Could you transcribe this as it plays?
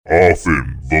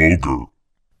often vulgar,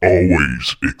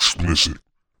 always explicit,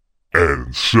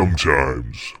 and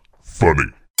sometimes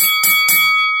funny.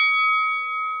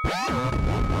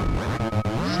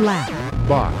 Slap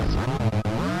Box.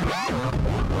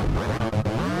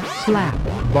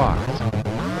 Slap Box.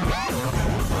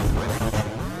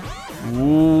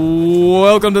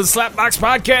 Welcome to the Slapbox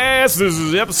Podcast. This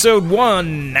is episode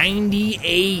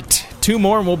 198. Two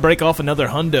more and we'll break off another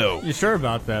hundo. You sure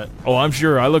about that? Oh, I'm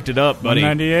sure. I looked it up, buddy.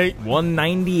 198?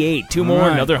 198. Two All more,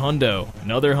 right. another hundo.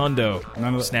 Another hundo.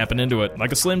 None of- Snapping into it.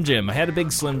 Like a Slim Jim. I had a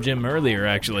big Slim Jim earlier,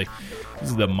 actually.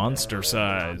 This is the monster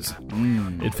size.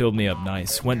 It filled me up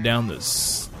nice. Went down the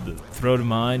throat of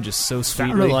mine just so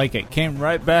Sounded sweetly. like it came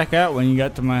right back out when you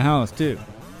got to my house, too.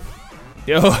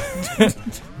 Yo,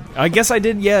 I guess I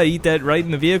did, eat that right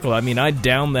in the vehicle. I mean, I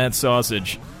downed that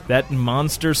sausage. That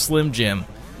monster Slim Jim.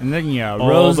 And then you All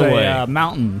rose the way. a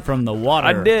mountain from the water.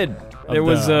 I did. There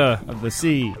was of the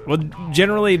sea. well,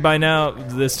 generally by now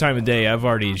this time of day I've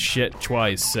already shit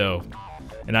twice, so,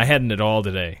 and I hadn't at all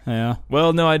today. Yeah.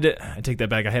 Well, no, I did. I take that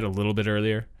back. I had a little bit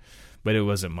earlier, but it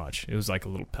wasn't much. It was like a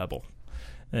little pebble,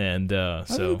 and I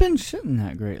so haven't been shitting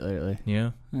that great lately.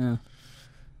 yeah. Yeah.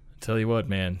 Tell you what,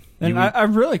 man. And You-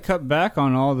 I've really cut back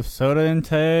on all the soda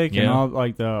intake and Yeah. all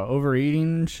like the overeating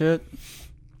and shit.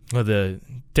 well,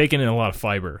 taking in a lot of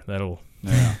fiber. That'll.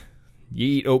 Yeah. You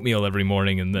eat oatmeal every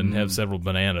morning and then have several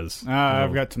bananas.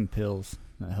 I've got some pills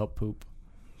that help poop.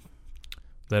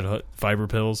 Fiber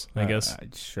pills, I guess.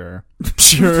 Sure.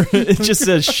 Sure. It just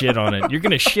says shit on it. You're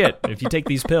going to shit if you take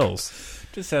these pills.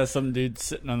 Just has some dude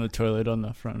sitting on the toilet on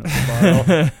the front of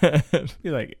the bottle. Be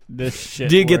like, this shit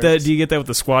Do you get that? works. Do you get that with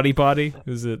the squatty potty?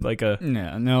 Is it like a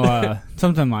Yeah, no,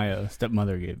 something my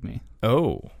stepmother gave me.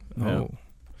 oh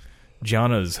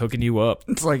Jana's hooking you up?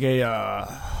 It's like a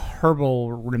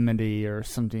herbal remedy or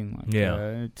something like Yeah.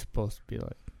 that. It's supposed to be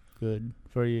like good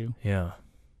for you. Yeah,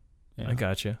 Yeah. I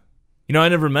gotcha. You know, I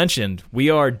never mentioned we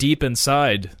are deep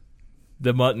inside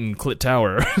the Mutton Clit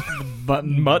Tower.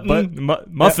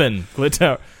 Muffin Clit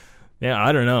Tower. Yeah,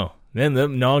 I don't know. Man,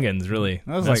 them noggins really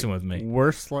That was messing like with me.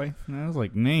 worse. Like that was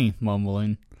like me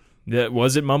mumbling.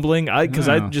 Was it mumbling? Because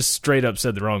I Yeah. just straight up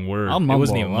said the wrong word. I'll It mumble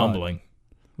wasn't a even lot. mumbling.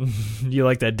 You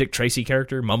like that Dick Tracy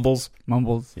character, Mumbles?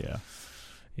 Mumbles. Yeah,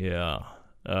 Yeah.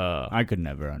 I could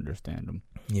never understand them.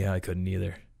 Yeah, I couldn't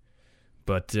either.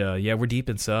 But yeah, we're deep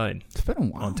inside. It's been a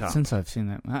while On top. since I've seen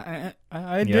that. I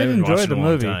I did haven't watched enjoy it the in a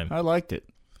long movie. time. I liked it.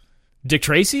 Dick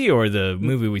Tracy or the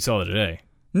movie we saw today?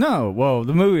 No, well,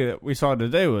 the movie that we saw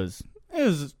today was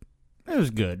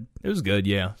good. It was good,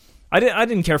 yeah. I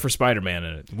didn't care for Spider-Man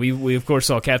in it. We of course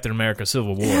saw Captain America: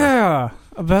 Civil War. Yeah,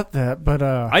 about that, but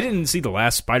I didn't see the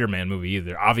last Spider-Man movie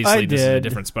either. Obviously, I this is a did.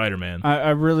 different Spider-Man. I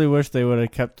really wish they would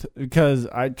have kept, because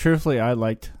I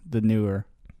liked the newer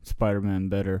Spider-Man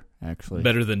better, actually.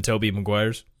 Better than Tobey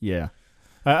Maguire's. Yeah,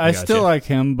 I Gotcha. still like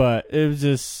him, but it was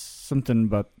just something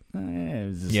about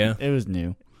it was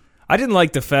new. I didn't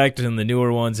like the fact in the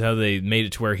newer ones how they made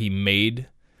it to where he made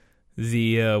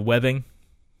the webbing.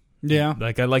 Yeah,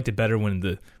 Like, I liked it better when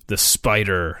the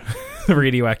spider, the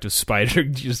radioactive spider,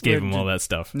 just gave him all that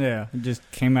stuff. yeah, it just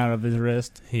came out of his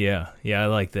wrist. Yeah, I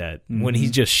like that. When he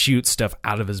just shoots stuff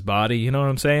out of his body, you know what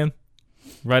I'm saying?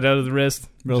 Right out of the wrist.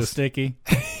 Real Just- sticky.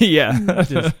 Yeah.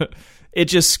 It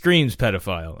just screams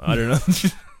pedophile. I don't know.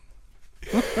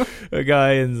 A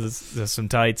guy in some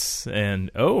tights, and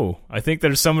I think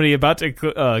there's somebody about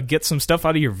to get some stuff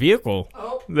out of your vehicle.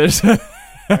 Oh. There's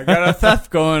I got a theft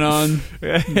going on.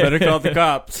 Better call the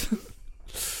cops.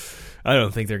 I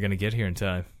don't think they're going to get here in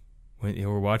time.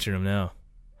 We're watching him now.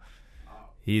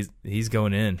 He's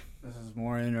going in. This is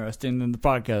more interesting than the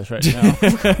podcast right now.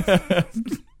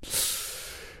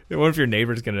 I wonder if your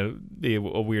neighbor's going to be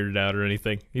weirded out or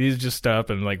anything. He's just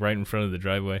stopping like right in front of the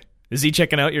driveway. Is he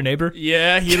checking out your neighbor?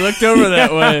 Yeah, he looked over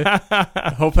that way.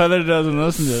 Hope Heather doesn't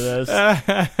listen to this.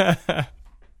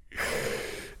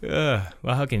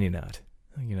 Well, how can you not?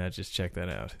 How can you not just check that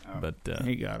out? But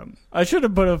He got him. I should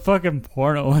have put a fucking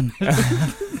porno in.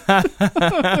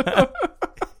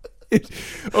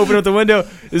 open up the window.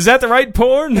 Is that the right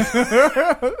porn?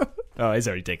 Oh, he's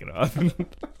already taken off.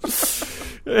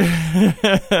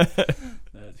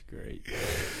 That's great.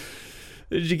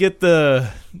 Did you get the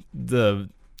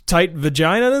tight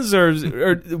vaginas,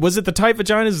 or was it the tight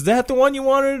vaginas? Is that the one you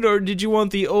wanted, or did you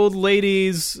want the old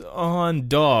ladies on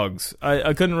dogs?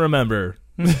 I couldn't remember.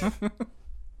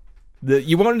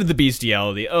 You wanted the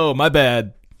bestiality. Oh, my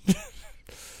bad.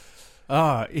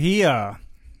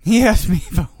 He asked me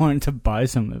if I wanted to buy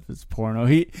some of his porno.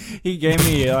 He gave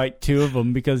me like two of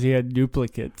them because he had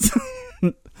duplicates.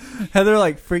 Heather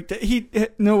like freaked out. He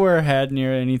nowhere had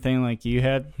near anything like you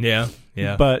had. Yeah.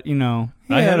 But you know,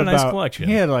 I had a nice collection.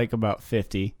 He had like about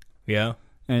 50. Yeah.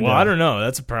 And, Well, I don't know.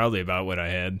 That's probably about what I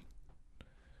had.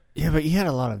 Yeah, but you had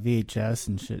a lot of VHS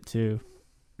and shit too.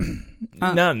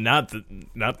 Not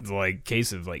the like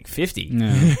case of like 50.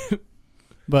 No.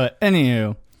 But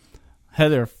anywho,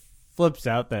 Heather flips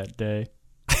out that day.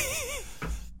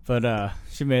 But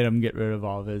she made him get rid of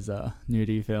all of his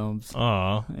nudie films.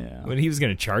 Aw. Yeah. When he was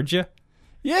going to charge you?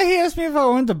 Yeah, he asked me if I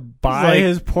wanted to buy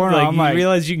his porn. Like, I'm you like,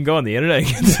 realize you can go on the internet and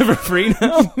get it for free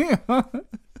now?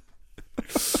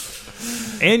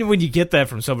 And when you get that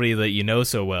from somebody that you know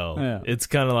so well, Yeah. it's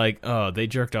kind of like, oh, they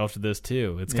jerked off to this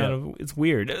too. It's kind of, it's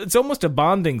weird. It's almost a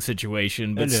bonding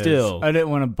situation, but It is. still. I didn't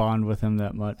want to bond with him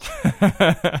that much.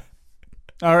 I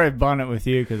already bonded with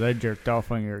you because I jerked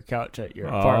off on your couch at your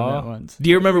apartment once. Do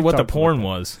you remember what the talked porn about that.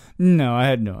 was? No, I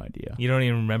had no idea. You don't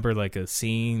even remember like a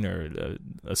scene or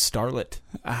a starlet?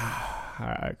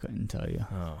 I couldn't tell you.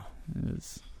 Oh, It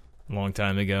was, a long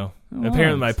time ago. It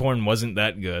Apparently was. my porn wasn't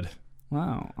that good.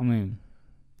 wow. I mean,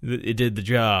 It did the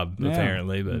job, yeah.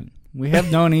 apparently, but We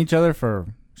have known each other for,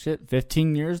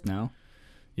 15 years now.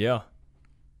 yeah.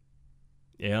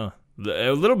 Yeah.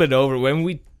 A little bit over. When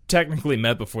we technically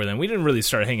met before then, we didn't really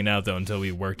start hanging out, though, until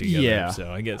we worked together. Yeah.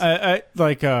 So I guess. I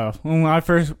like,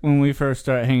 when we first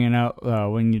started hanging out,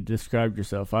 when you described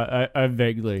yourself, I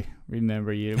vaguely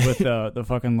remember you with the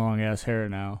fucking long ass hair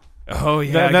now. Oh,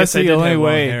 yeah. I That's guess I the did only have long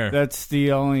way. hair. That's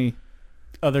the only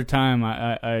other time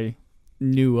I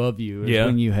knew of you is Yeah.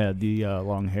 when you had the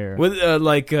long hair. With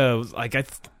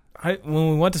when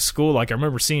we went to school, like I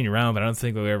remember seeing you around, but I don't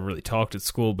think we ever really talked at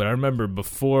school. But I remember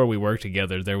before we worked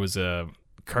together, there was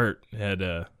Kurt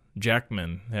had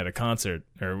Jackman had a concert,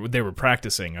 or they were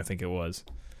practicing, I think it was,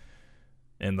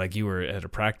 and like you were at a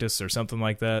practice or something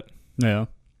like that, Yeah,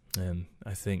 and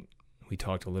I think we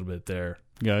talked a little bit there.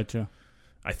 gotcha.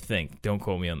 I think. Don't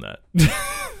quote me on that.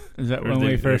 Is that Or when the-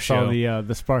 we their first saw show.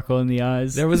 the sparkle in the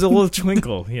eyes? There was a little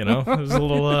twinkle, you know. There was a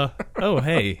little. Oh,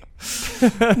 hey.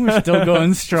 We're still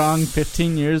going strong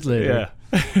 15 years later.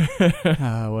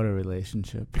 Yeah. What a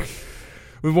relationship.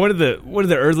 One of the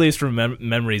earliest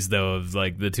memories, though, of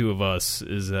like the two of us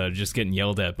is just getting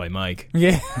yelled at by Mike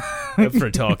Yeah.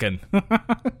 for talking,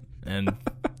 and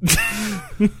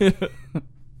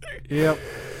Yep.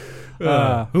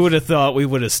 who would have thought we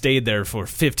would have stayed there for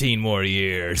 15 more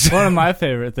years? One of my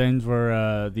favorite things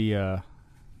were the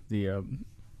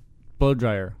blow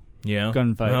dryer. Yeah,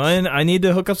 Gunfights. Well, and I need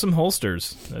to hook up some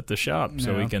holsters at the shop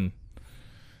so Yeah. we can.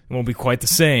 It won't be quite the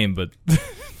same, but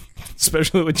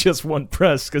especially with just one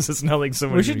press, because it's not like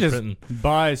someone We should just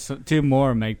buy two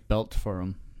more and make belts for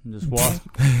them. Just walk.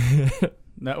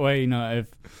 That way, you know, if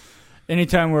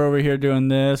anytime we're over here doing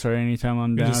this, or anytime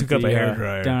I'm down just at hook up the a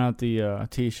hairdryer. down at the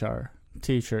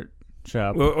t-shirt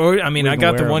shop. Or I mean, We I can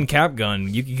got the wear 'em. one cap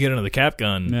gun. You can get another cap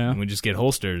gun, Yeah. and we just get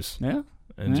holsters Yeah.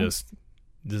 and Yeah. just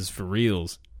this is for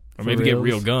reals, or For maybe get reals.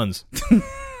 real guns.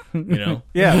 You know.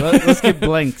 Yeah. Let's get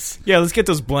blanks. Yeah, let's get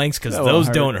those blanks because That won't those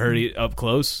hurt. don't hurt you up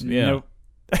close. Yeah,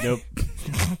 Nope.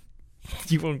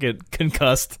 you won't get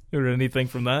concussed or anything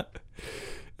from that.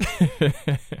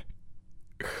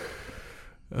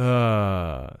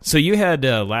 So you had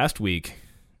last week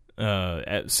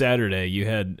at Saturday. You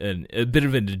had a bit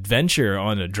of an adventure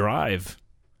on a drive.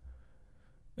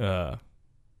 A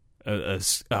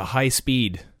high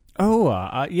speed.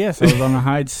 Oh, yes. I was on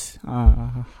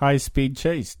a high speed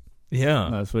chase Yeah.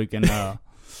 last weekend.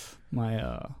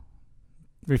 My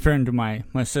referring to my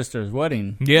sister's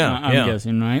wedding. Yeah, I'm yeah.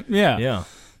 guessing, right? Yeah. Yeah.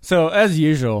 So as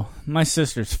usual, my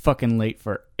sister's fucking late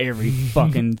for every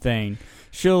fucking thing.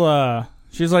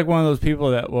 She's like one of those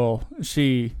people that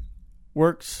she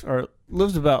works or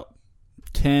lives about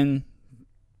 10,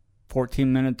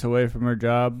 14 minutes away from her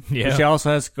job. Yeah. But she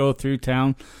also has to go through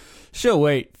town. She'll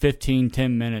wait 15,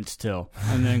 10 minutes till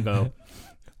and then go.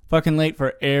 Fucking late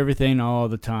for everything all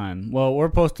the time. Well, we're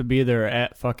supposed to be there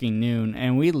at fucking noon,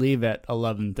 and we leave at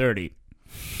 11:30.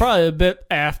 Probably a bit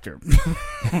after.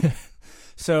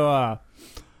 So,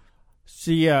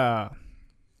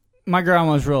 my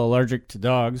grandma's real allergic to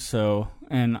dogs,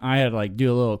 and I had to like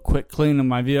do a little quick clean of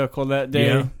my vehicle that day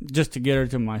Yeah. just to get her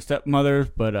to my stepmother's,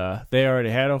 but they already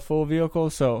had a full vehicle,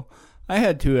 so I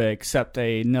had to accept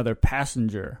another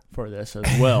passenger for this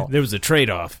as well. There was a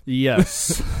trade-off.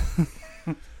 Yes.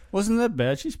 Wasn't that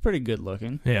bad. She's pretty good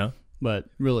looking, Yeah. but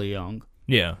really young.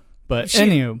 Yeah. But She-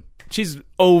 anywho, She's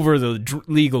over the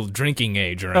legal drinking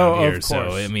age around Oh, here, of so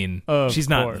course. I mean, Of she's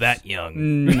not course. that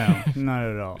young. no, not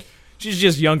at all. She's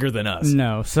just younger than us.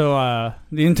 No. So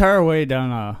the entire way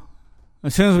down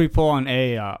as soon as we pull on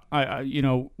A,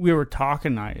 we were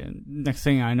talking. Next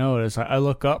thing I know is I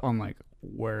look up. I'm like,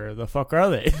 where the fuck are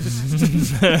they?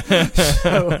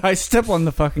 So I step on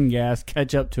the fucking gas,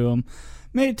 catch up to them,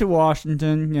 made it to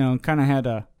Washington. Kind of had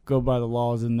to go by the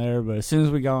laws in there, but as soon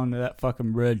as we got onto that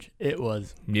fucking bridge, it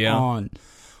was on.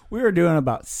 We were doing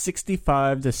about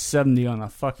 65 to 70 on a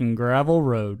fucking gravel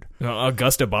road.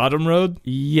 Augusta Bottom Road?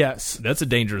 Yes. That's a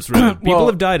dangerous road. People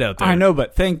have died out there. I know,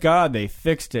 but thank God they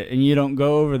fixed it, and you don't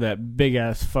go over that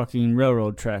big-ass fucking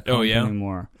railroad track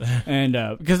anymore.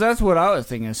 And because that's what I was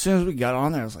thinking. As soon as we got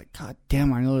on there, I was like, God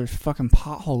damn, I know there's fucking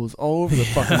potholes all over the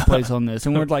fucking place on this,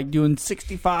 and we're like doing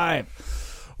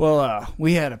 65. Well,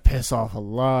 we had to piss off a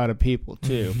lot of people,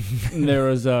 too. And there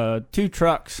was 2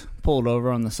 trucks pulled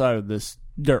over on the side of this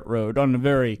dirt road on a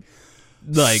very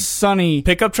sunny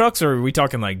pickup trucks, or are we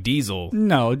talking like diesel?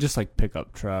 No, just like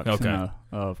pickup trucks. Okay. And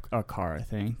a car, I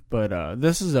think. But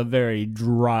this is a very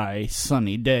dry,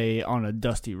 sunny day on a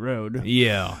dusty road.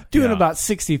 Yeah. Doing about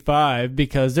 65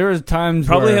 because there was times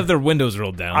probably where have their windows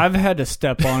rolled down. I've had to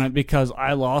step on it because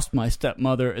I lost my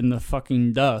stepmother in the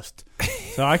fucking dust.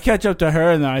 So I catch up to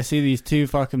her, and then I see these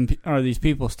these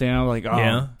people standing. I'm like,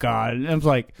 oh, God. And I was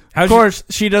like, of course,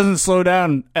 she doesn't slow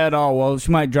down at all. Well,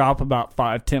 she might drop about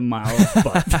 5-10 miles,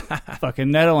 but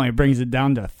fucking that only brings it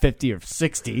down to 50 or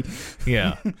 60.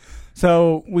 Yeah.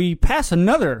 So we pass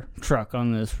another truck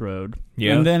on this road.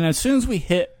 Yeah. And then as soon as we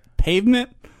hit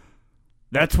pavement,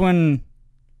 that's when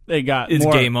it's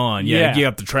game on. Yeah, you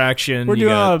got the traction. We're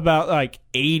doing about like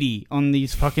 80 on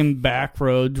these fucking back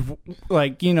roads,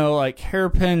 like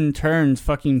hairpin turns,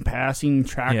 fucking passing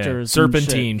tractors,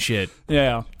 serpentine shit.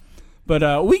 Yeah,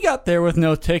 but we got there with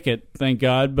no ticket, thank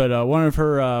God. But one of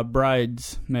her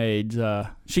bridesmaids,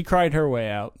 she cried her way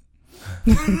out.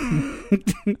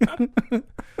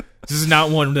 This is not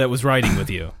one that was riding with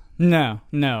you. No.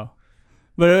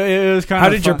 But it was kind of. How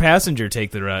did your passenger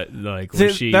take the ride?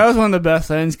 That was one of the best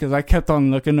things because I kept on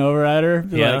looking over at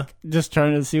her, just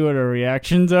trying to see what her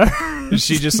reactions are. Is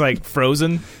she just like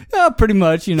frozen? Yeah, pretty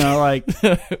much. Leaned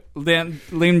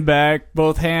back,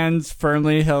 both hands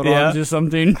firmly held on to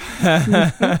something.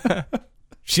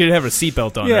 She didn't have a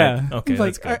seatbelt on. Yeah, right? Okay,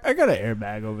 that's good. I got an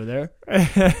airbag over there.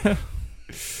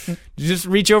 Just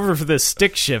reach over for this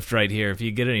stick shift right here if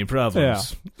you get any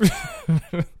problems. Yeah.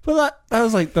 But that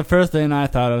was like the first thing I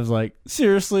thought. I was like,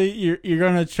 seriously, you're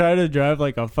gonna try to drive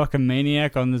like a fucking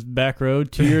maniac on this back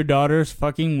road to your daughter's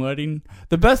fucking wedding?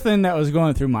 The best thing that was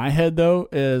going through my head though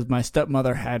is my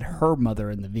stepmother had her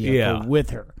mother in the vehicle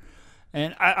with her,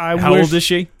 and I How old is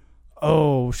she?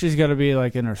 Oh, she's got to be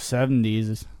like in her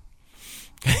 70s.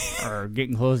 Or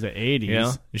getting close to 80s.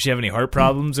 Yeah. Does she have any heart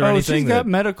problems or anything? She's got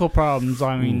medical problems.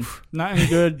 I mean, not in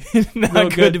good.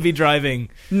 Not good to be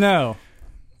driving. No.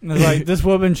 It's like, this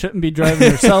woman shouldn't be driving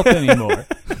herself anymore.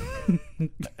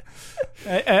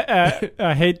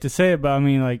 I hate to say it, but I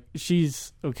mean, like,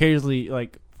 she's occasionally,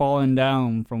 like, falling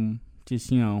down from just,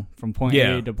 from point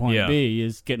A to point B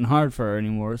is getting hard for her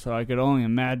anymore. So I could only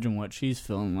imagine what she's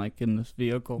feeling like in this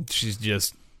vehicle. She's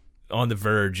just on the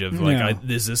verge of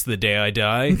is this the day I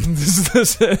die?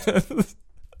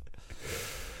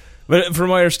 But from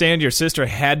what I understand, your sister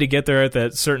had to get there at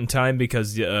that certain time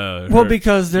because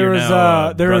because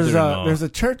there's a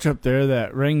church up there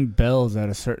that rang bells at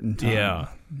a certain time. Yeah,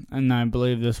 and I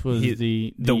believe this was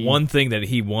the one thing that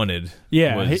he wanted.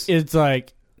 Yeah, it's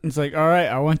like all right,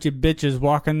 I want you bitches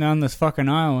walking down this fucking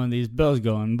aisle and these bells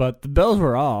going, but the bells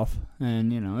were off,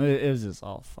 and it was just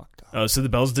all fucked up. Oh, so the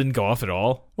bells didn't go off at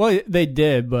all? Well, they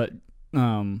did, but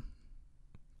I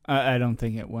don't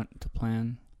think it went to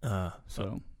plan.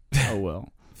 So, oh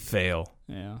well. Fail.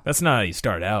 Yeah. That's not how you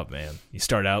start out, man. You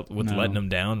start out with letting them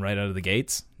down right out of the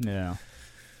gates. Yeah.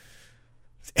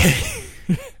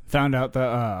 Found out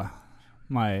that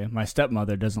my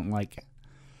stepmother doesn't like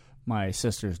my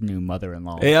sister's new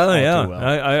mother-in-law. Yeah. Well.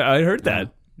 I heard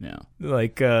that. Yeah.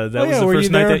 Like, that was the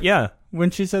first night that, when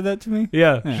she said that to me?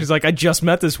 Yeah. She's like, I just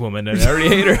met this woman and I already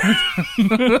hate her.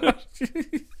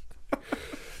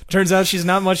 Turns out she's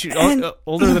not much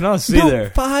older than us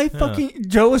either.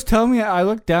 Joe was telling me, I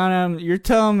looked down at him, you're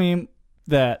telling me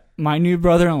that my new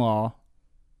brother-in-law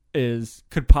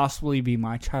could possibly be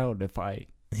my child if I...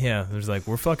 Yeah, there's like,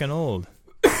 we're fucking old.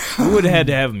 We would have had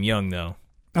to have him young, though.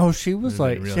 Oh, she was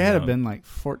like, really she had to have been like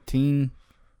 14,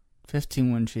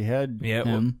 15 when she had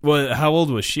him. Well, how old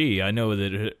was she? I know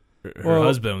that her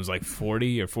husband was like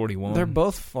 40 or 41. They're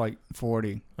both like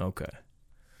 40. Okay.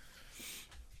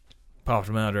 Popped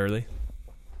him out early.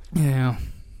 Yeah.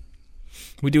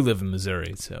 We do live in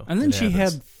Missouri, so. And then she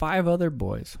had 5 other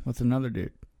boys with another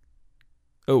dude.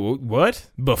 Oh, what?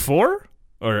 Before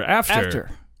or after?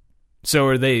 After. So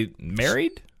are they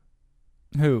married?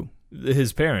 Who?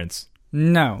 His parents.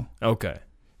 No. Okay,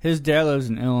 His dad lives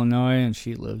in Illinois, and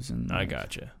she lives in I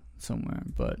gotcha. somewhere.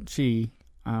 But she,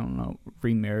 I don't know,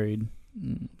 remarried.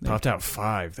 They Popped out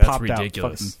 5. That's popped out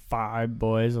ridiculous. fucking 5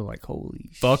 boys. I'm like, holy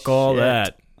shit. Fuck all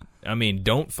that. I mean,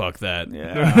 don't fuck that.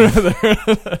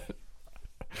 Yeah.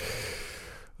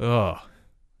 Oh,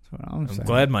 That's what I'm saying.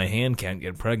 glad my hand can't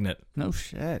get pregnant. No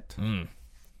shit.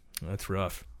 That's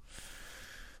rough.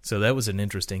 So that was an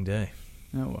interesting day.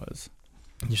 That was.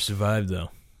 You survived, though.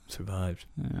 Survived.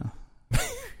 Yeah.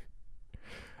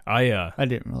 I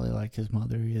didn't really like his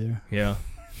mother either. Yeah.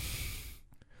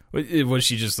 Was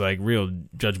she just like real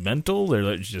judgmental, or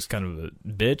like just kind of a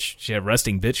bitch? She had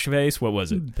resting bitch face. What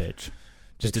was it? Bitch.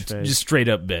 Just Bitch face. just straight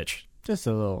up bitch. Just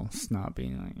a little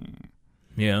snobby. Like,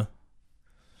 Yeah.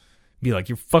 Be like,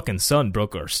 your fucking son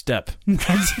broke our step.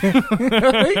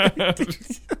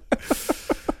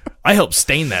 I helped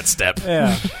stain that step.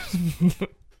 yeah. I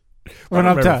don't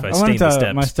remember if I I want stained to the tell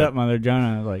steps, my but- stepmother,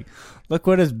 Jonah, like, look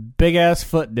what his big ass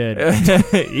foot did.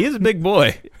 He's a big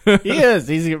boy. He is.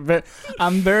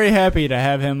 I'm very happy to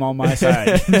have him on my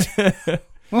side.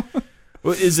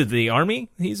 Well, is it the Army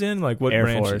he's in? Like what Air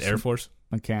branch? Force. Air Force.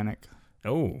 Mechanic.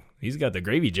 Oh, he's got the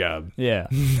gravy job. Yeah.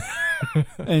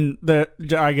 And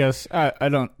I guess I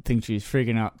don't think she's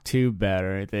freaking out too bad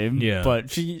or anything. Yeah.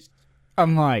 But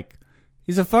I'm like,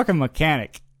 he's a fucking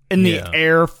mechanic in the Yeah.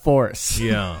 Air Force.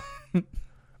 Yeah.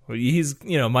 Well, he's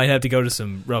might have to go to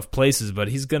some rough places, but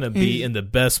he's gonna be in the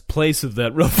best place of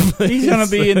that rough place. He's gonna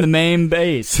be in the main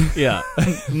base, Yeah.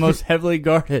 the most heavily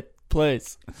guarded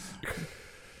place.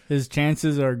 His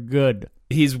chances are good.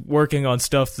 He's working on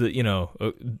stuff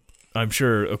that I'm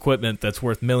sure equipment that's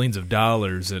worth millions of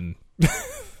dollars, and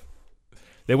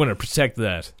they want to protect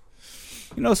that.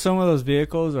 You know, some of those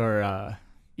vehicles are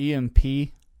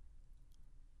EMP.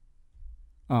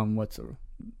 What's the?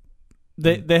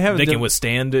 They have They can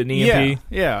withstand an EMP.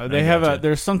 Yeah. They I have gotcha.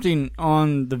 there's something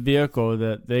on the vehicle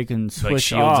that they can switch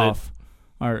shields it. off,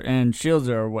 and shields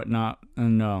it or whatnot,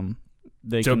 and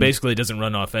they So can basically, it doesn't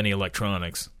run off any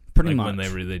electronics. pretty like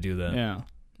much when they do that. Yeah.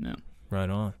 Right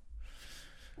on.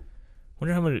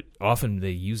 Wonder how often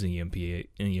they use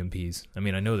EMPs. I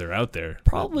mean, I know they're out there. but,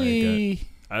 Probably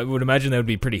I would imagine that would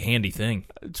be a pretty handy thing.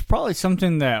 it's probably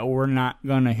something that we're not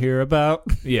gonna hear about,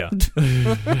 Yeah.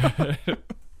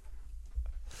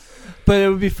 but it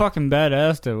would be fucking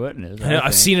badass to witness. I I've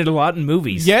think. seen it a lot in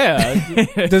movies. Yeah.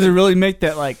 Does it really make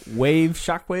that like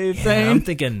shockwave Yeah, thing? I'm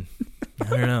thinking, I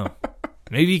don't know.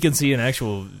 Maybe you can see an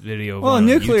actual video of Well, a one on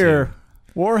nuclear YouTube.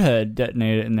 warhead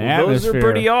detonated in the Well, those atmosphere are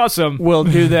pretty awesome. will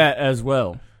do that as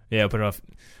well. Yeah, put it off.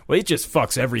 Well, it just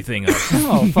fucks everything up.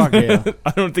 Oh, fuck yeah.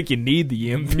 I don't think you need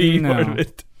the EMP No. part of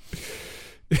it.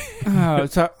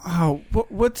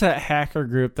 What's that hacker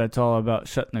group that's all about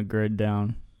shutting the grid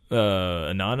down?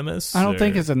 Anonymous? I don't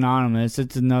think it's Anonymous.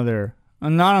 It's another.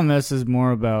 Anonymous is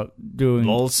more about doing...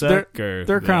 Lulsec? They're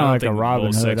or kinda I don't like a think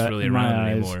Robin Hood Lulsec's really in my around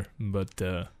eyes. anymore. But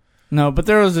No, but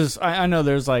there was this... I know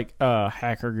there's like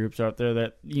hacker groups out there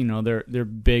that, they're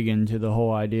big into the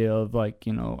whole idea of like,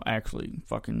 actually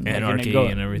fucking... Anarchy go,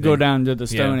 and everything. Go down to the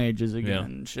Stone Yeah. Ages again Yeah.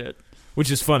 and shit.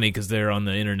 which is funny because they're on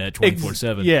the internet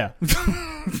 24/7. Yeah.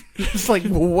 It's like,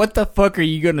 well, what the fuck are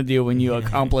you going to do when you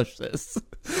accomplish this?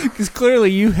 Because clearly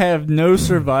you have no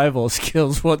survival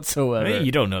skills whatsoever. Hey,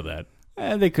 you don't know that.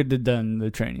 They could have done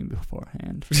the training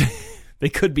beforehand. They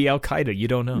could be Al Qaeda. You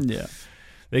don't know. Yeah.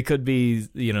 They could be,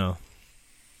 the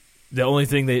only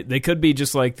thing they could be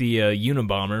just like the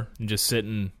Unabomber, and just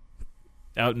sitting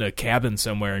out in a cabin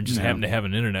somewhere and just Yeah. happen to have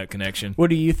an internet connection.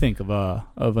 What do you think of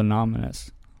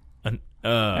Anonymous?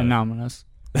 Anonymous.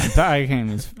 I can't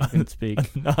even fucking speak.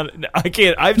 I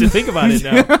can't. I have to think about it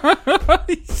now.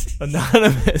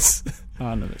 Anonymous.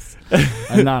 Anonymous.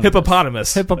 Anonymous.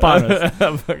 Hippopotamus.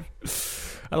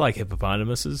 Hippopotamus. I like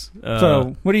hippopotamuses.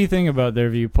 So, what do you think about their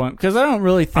viewpoint? Because I don't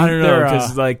really think I don't know, they're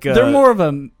 'cause, like, they're more of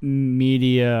a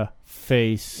media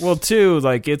face. well, too,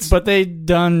 like it's. but they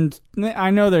done. I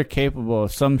know they're capable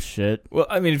of some shit. Well,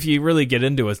 I mean, if you really get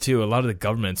into it too, a lot of the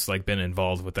government's like been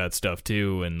involved with that stuff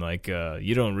too, and like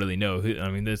you don't really know who. I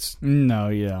mean, that's No,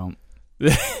 you don't.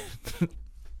 a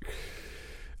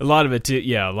lot of it too.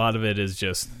 Yeah, a lot of it is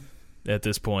just at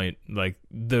this point, like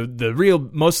the real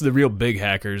most of the real big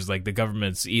hackers, like the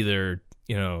government's either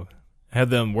have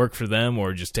them work for them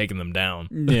or just taking them down,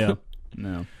 Yeah.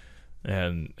 No.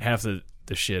 and half the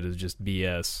shit is just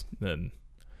BS. Then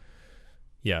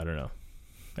yeah, I don't know.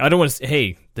 I don't want to.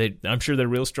 Hey, I'm sure they're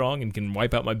real strong and can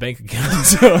wipe out my bank account.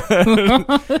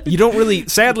 So you don't really.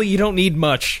 Sadly, you don't need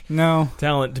much No.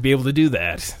 talent to be able to do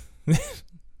that.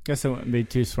 Guess it wouldn't be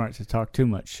too smart to talk too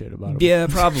much shit about him. Yeah,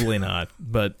 probably not.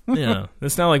 But,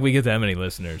 it's not like we get that many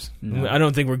listeners. No. I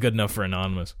don't think we're good enough for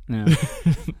Anonymous. Yeah.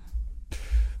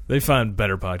 They find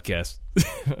better podcasts.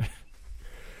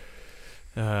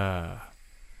 Today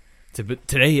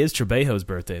is Trebejo's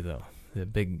birthday, though. A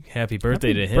big happy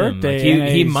birthday to him. birthday Like,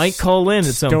 in he a might call in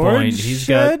at some point. storage He's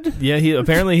shed? got he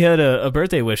apparently had a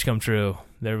birthday wish come true.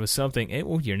 There was something. Hey,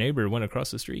 your neighbor went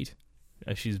across the street.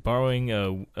 She's borrowing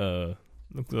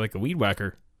looked like a weed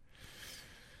whacker.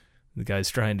 The guy's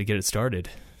trying to get it started.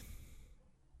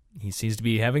 He seems to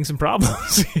be having some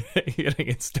problems getting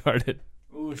it started.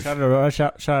 Ooh, should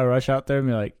I rush out there and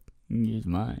be like, use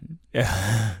mine?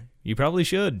 Yeah, you probably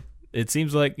should. It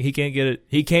seems like he can't get it.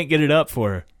 He can't get it up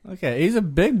for her. Okay, he's a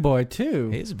big boy too.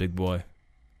 He's a big boy.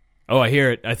 Oh, I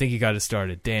hear it. I think he got it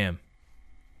started. Damn,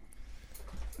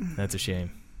 that's a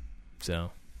shame.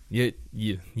 So, you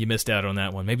missed out on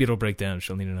that one. Maybe it'll break down.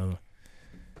 She'll need another one.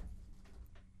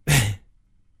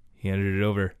 He handed it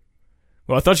over.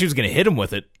 Well, I thought she was gonna hit him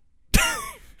with it.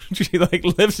 She like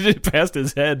lifted it past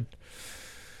his head.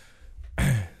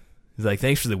 He's like,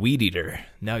 "Thanks for the weed eater.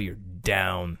 Now you're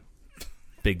down,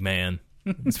 big man.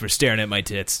 Thanks for staring at my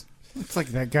tits." Looks like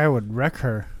that guy would wreck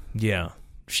her. Yeah,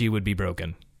 she would be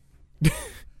broken.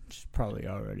 She's probably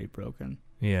already broken.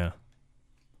 Yeah.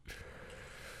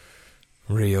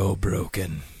 Real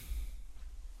broken.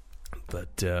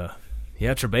 But,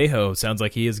 yeah, Trebejo sounds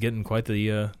like he is getting quite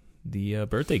the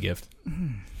birthday gift.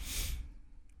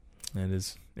 That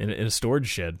is in a storage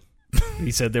shed.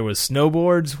 He said there was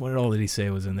snowboards. What all did he say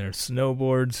was in there?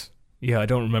 Snowboards. Yeah, I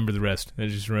don't remember the rest. I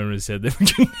just remember he said they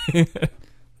were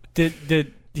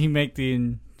Did he make the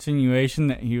insinuation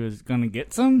that he was going to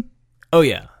get some? Oh,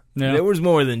 yeah. No. There was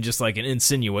more than just like an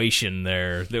insinuation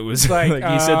there. There was Like, like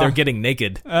he said they're getting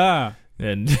naked. Ah,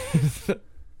 And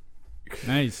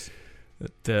nice.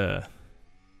 but,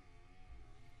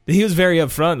 he was very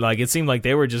upfront. Like it seemed like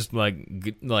they were just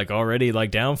like already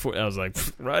like down for. I was like,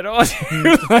 right on.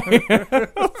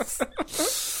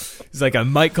 He's like, I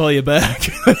might call you back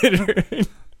later.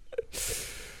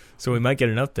 So we might get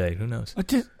an update. Who knows?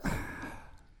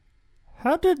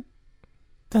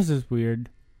 This is weird.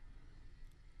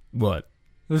 What?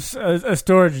 This a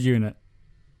storage unit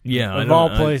Yeah, of all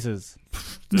places.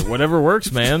 Whatever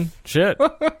works, man. Shit.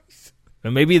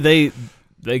 And maybe they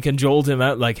cajoled him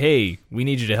out like, hey, we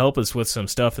need you to help us with some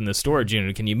stuff in the storage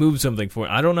unit. Can you move something for it?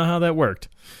 I don't know how that worked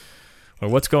or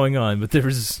what's going on, but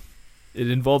it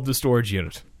involved the storage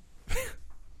unit.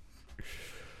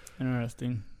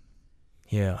 Interesting.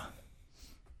 Yeah.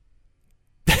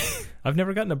 I've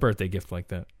never gotten a birthday gift like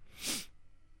that.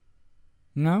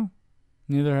 No,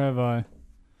 neither have I.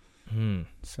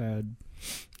 Sad.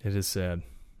 It is sad.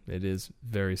 It is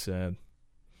very sad.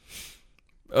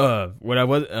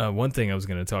 One thing I was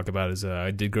going to talk about is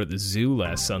I did go to the zoo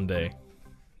last Sunday.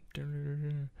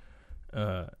 And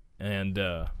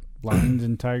Lions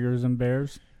and tigers and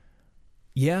bears.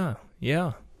 yeah.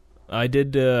 I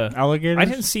did. Alligators. I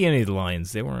didn't see any of the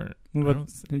lions. They weren't.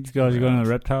 Did you guys go to the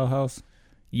reptile house?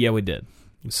 Yeah, we did.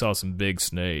 We saw some big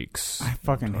snakes. I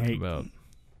fucking Talked hate. about.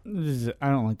 I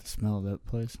don't like the smell of that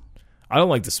place. I don't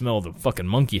like the smell of the fucking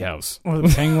monkey house. Or the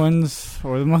penguins,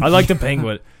 or the monkey. I like the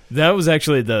penguin. That was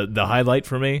actually the highlight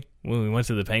for me when we went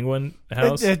to the penguin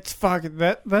house. It's fucking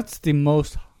That's the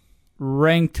most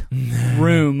ranked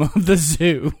room of the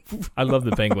zoo. I love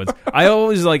the penguins. I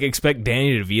always expect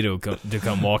Danny DeVito to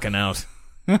come walking out,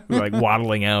 like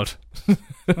waddling out.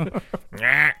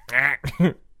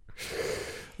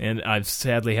 And I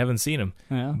sadly haven't seen him.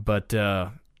 Yeah. But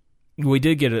we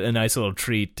did get a nice little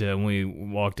treat when we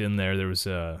walked in there. There was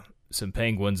some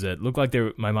penguins that looked like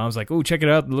my mom's like, oh, check it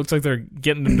out. It looks like they're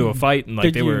getting into a fight. And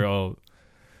they were all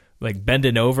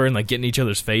bending over and getting each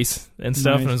other's face and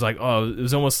stuff. Nice. And it was like, oh, it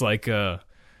was almost like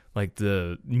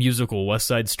the musical West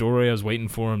Side Story. I was waiting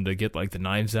for him to get the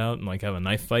knives out and have a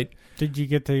knife fight. Did you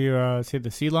get to see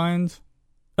the sea lions?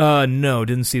 No,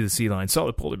 didn't see the sea lion. Saw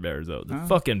the polar bears though. The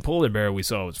fucking polar bear we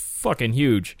saw was fucking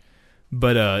huge.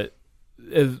 But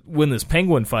when this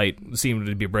penguin fight seemed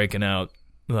to be breaking out,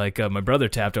 my brother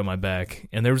tapped on my back,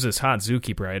 and there was this hot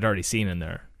zookeeper I had already seen in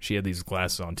there. She had these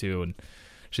glasses on too, and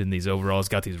she had these overalls,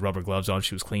 got these rubber gloves on.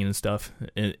 She was cleaning stuff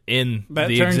in That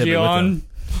the turns exhibit you with on? them.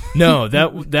 No,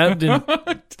 that didn't.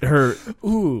 Her.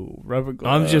 Ooh, rubber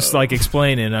gloves. I'm just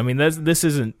explaining. I mean, this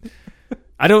isn't.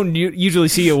 I don't usually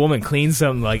see a woman clean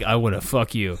something like, I want to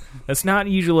fuck you. That's not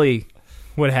usually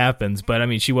what happens, but I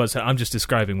mean, I'm just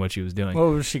describing what she was doing.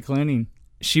 What was she cleaning?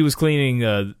 She was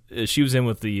cleaning, she was in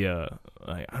with the,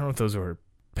 I don't know if those were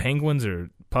penguins or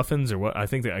puffins or what. I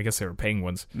guess they were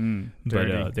penguins.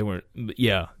 But they weren't,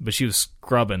 but she was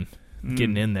scrubbing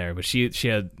getting in there. But she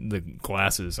had the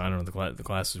glasses. I don't know. The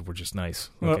glasses were just nice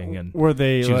looking, and were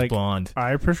they she was like blonde.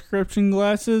 eye prescription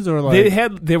glasses or like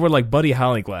They were like Buddy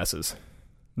Holly glasses.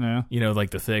 Yeah. You know, like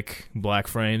the thick black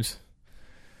frames.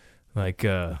 Like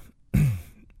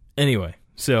anyway,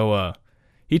 so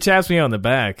he taps me on the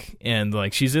back, and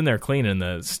like she's in there cleaning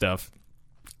the stuff,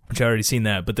 which I already seen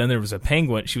that. But then there was a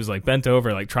penguin. She was like bent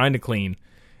over, like trying to clean,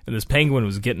 and this penguin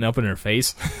was getting up in her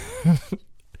face.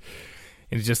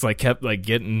 And it just like kept like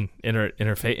getting in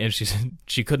her face, and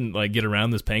she couldn't like get around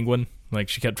this penguin. Like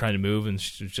she kept trying to move, and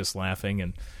she was just laughing,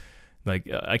 and like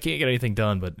I can't get anything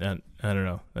done. But I don't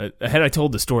know. Had I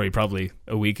told the story probably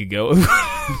a week ago,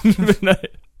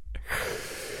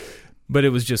 but it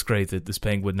was just great that this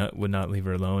penguin would not leave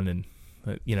her alone, and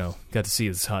got to see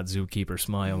this hot zookeeper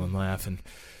smile and laugh, and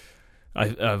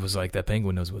I was like, that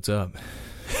penguin knows what's up. Did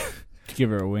you give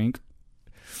her a wink?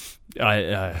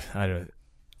 I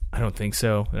don't think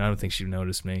so, and I don't think she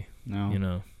noticed me.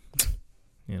 No.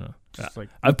 Just like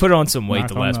I put on some weight knock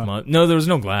the on last the- month. No, there was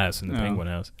no glass in the No. penguin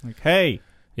house. Like, hey,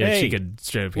 Yeah, Hey, she could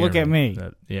straight up hear look at me.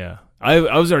 Yeah, I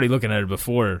was already looking at her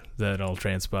before that all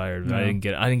transpired. But No. I didn't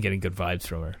get any good vibes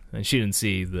from her, and she didn't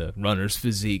see the runner's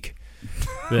physique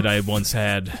that I once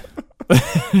had.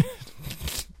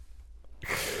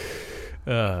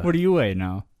 what do you weigh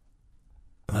now?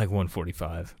 Like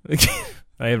 145.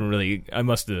 I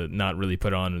must have not really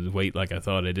put on weight like I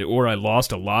thought I did, or I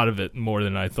lost a lot of it more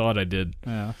than I thought I did.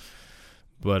 Yeah.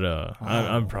 But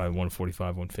I'm probably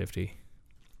 145, 150.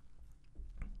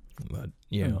 But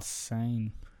yeah,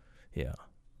 Insane. yeah,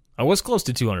 I was close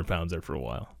to 200 pounds there for a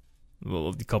while. Well,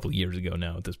 a couple of years ago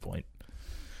now at this point.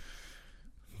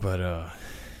 But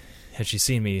had she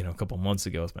seen me, a couple months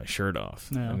ago with my shirt off,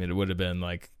 Yeah. I mean, it would have been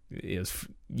like,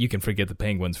 you can forget the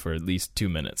penguins for at least 2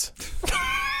 minutes.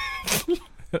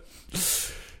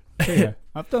 Yeah,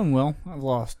 I've done well. I've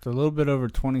lost a little bit over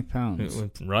 20 It pounds.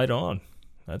 went right on.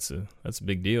 That's a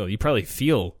big deal. You probably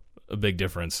feel a big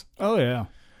difference. Oh yeah,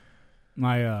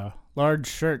 my large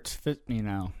shirts fit me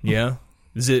now. Yeah.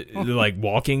 Is it like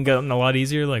walking gotten a lot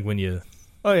easier? Like when you,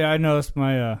 Oh yeah, I noticed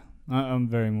my I'm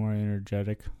very more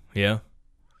energetic yeah,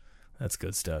 that's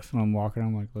good stuff. when I'm walking.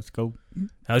 I'm like, let's go.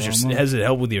 Has it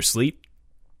helped with your sleep?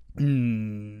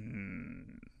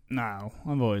 No,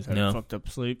 I've always had No. fucked up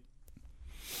sleep.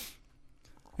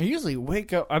 I usually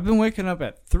wake up. I've been waking up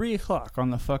at 3 o'clock on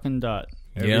the fucking dot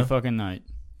every Yeah? fucking night.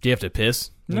 Do you have to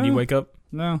piss when you No. wake up?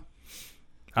 No,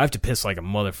 I have to piss like a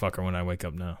motherfucker when I wake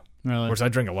up now. Of really. course, I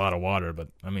drink a lot of water, but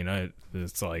I mean,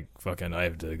 it's like fucking, I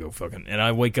have to go fucking, and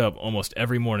I wake up almost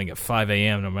every morning at 5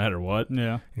 a.m. no matter what,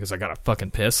 Yeah, because I gotta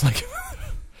fucking piss. Like,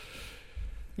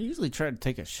 I usually try to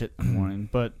take a shit in the morning,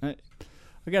 but I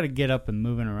got to get up and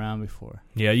moving around before.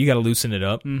 yeah, you gotta loosen it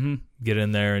up, Mm-hmm. get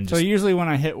in there, and So just usually when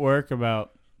I hit work,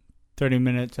 about 30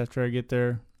 minutes after I get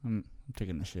there, I'm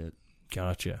taking a shit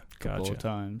gotcha. a couple of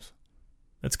times.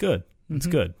 That's good. That's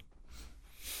Mhm. good.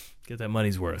 Get that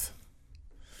money's worth.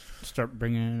 Start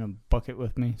bringing in a bucket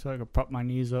with me so I can prop my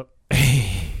knees up.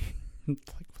 It's like,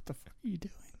 what the fuck are you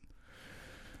doing?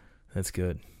 That's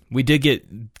good. We did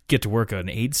get to work at an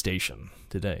aid station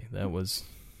today. That was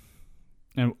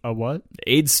And a what?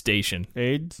 aid station.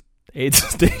 AIDS? AIDS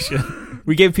station.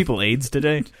 We gave people AIDS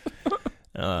today.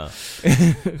 One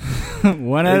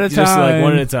at a time. Just like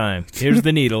one at a time. Here's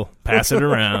the needle. Pass it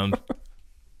around.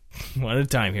 One at a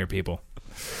time here, people.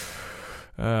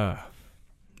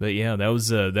 But yeah, that was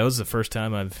the first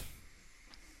time I've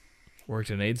worked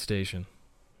at an aid station.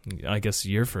 I guess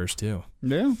your first too.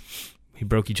 Yeah. We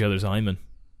broke each other's hymen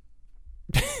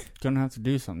Gonna have to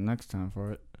do something next time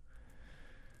for it.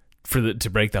 to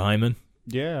break the hymen.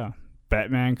 Yeah.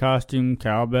 Batman costume,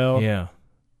 cowbell. Yeah,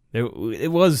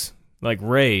 it was like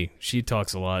Ray. She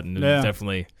talks a lot and Yeah. is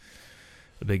definitely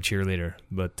a big cheerleader.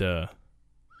 But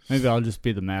Maybe I'll just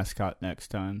be the mascot next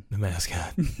time. the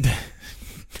mascot.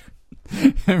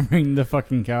 And ring the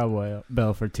fucking cowboy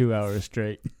bell for 2 hours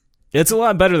straight. It's a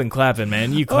lot better than clapping,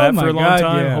 man. You clap my for a long God,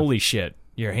 time. yeah. Holy shit,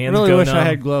 your I hands really go wish numb. I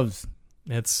had gloves.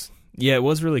 It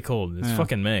was really cold. It's Yeah.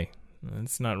 fucking May.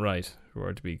 It's not right for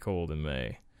it to be cold in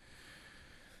May.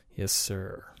 Yes,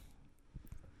 sir.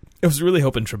 I was really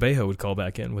hoping Trebejo would call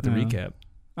back in with a Yeah. recap.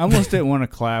 I almost didn't want to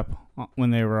clap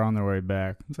when they were on their way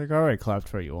back. It's like, all right, clapped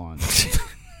for you on.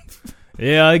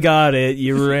 Yeah, I got it.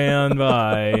 You ran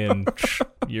by, and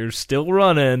you're still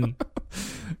running.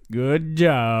 Good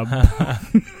job.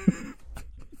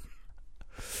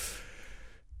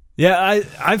 Yeah,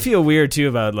 I feel weird too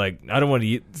about like I don't want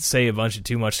to say a bunch of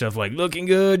too much stuff like looking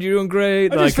good, you're doing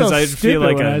great, I like just feel I feel stupid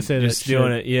like when I I'm say just that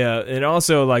doing shit. it. Yeah, and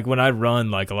also like when I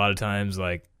run, like a lot of times,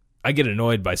 like I get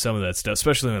annoyed by some of that stuff,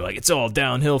 especially when like it's all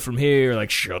downhill from here.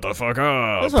 Like, shut the fuck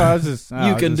up. That's what I was just.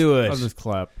 You can do it. I'll just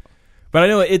clap. But I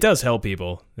know it does help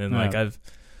people, and like Yeah. I've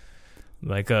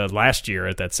like last year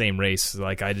at that same race,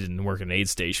 like I didn't work an aid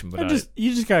station, but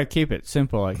You just gotta keep it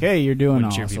simple. Like, hey, you're doing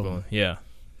would cheer awesome. people. Yeah,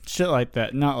 Shit like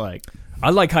that. Not like. I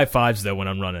like high fives though when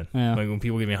I'm running. Yeah. Like when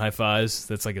people give me high fives,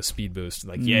 that's like a speed boost.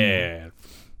 Like yeah,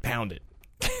 pound it.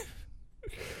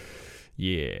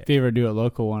 Yeah. If you ever do a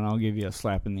local one, I'll give you a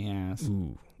slap in the ass.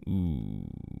 Ooh.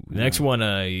 The next one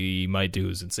I might do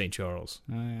is in St. Charles.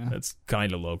 Oh, yeah. That's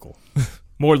kind of local.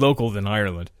 More local than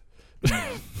Ireland.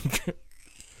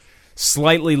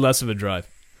 Slightly less of a drive.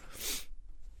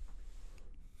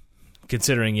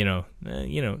 Considering,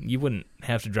 you wouldn't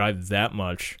have to drive that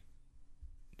much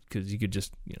because you could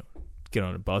just, get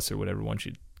on a bus or whatever once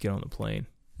you get on the plane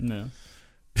No.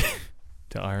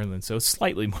 to Ireland. So it's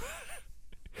slightly more.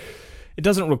 It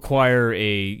doesn't require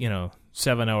a,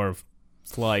 7-hour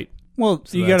flight. Well,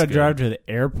 So you that's got to good. drive to the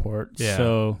airport. Yeah.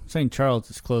 So St. Charles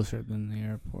is closer than the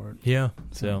airport. Yeah.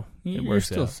 So it You're works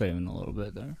still out. saving a little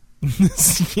bit there.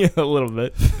 Yeah, a little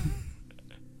bit.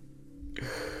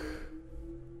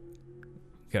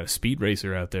 Got a speed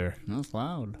racer out there. That's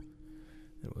loud.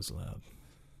 It was loud.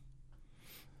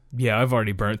 Yeah, I've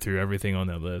already burnt through everything on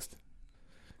that list.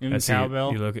 Even I see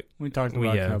cowbell. You look at, We talked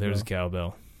about cowbell. there's a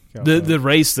cowbell. Cowbell. The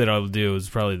race that I'll do is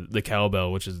probably the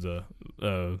cowbell, which is the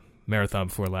marathon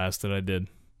before last that I did.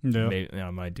 Yeah. Maybe, I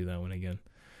might do that one again.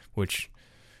 Which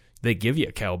they give you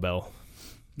a cowbell.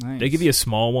 Nice. They give you a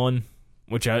small one,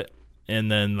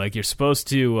 and then like you're supposed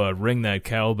to ring that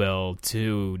cowbell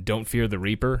to "Don't Fear the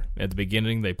Reaper" at the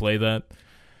beginning. They play that,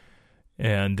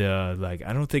 and like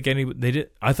I don't think they did.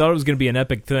 I thought it was going to be an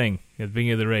epic thing at the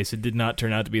beginning of the race. It did not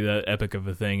turn out to be that epic of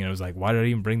a thing, and I was like, why did I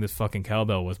even bring this fucking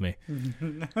cowbell with me?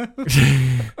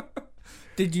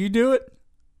 Did you do it?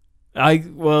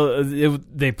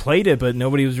 They played it, but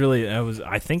nobody was really.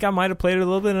 I think I might have played it a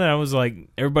little bit, and I was like,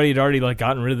 everybody had already like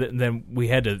gotten rid of it, and then we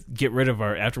had to get rid of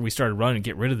after we started running,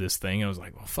 get rid of this thing. And I was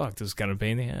like, well, fuck, this is kind of a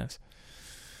pain in the ass.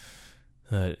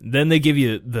 Then they give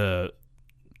you the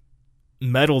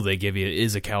metal. They give you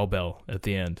is a cowbell at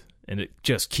the end, and it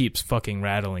just keeps fucking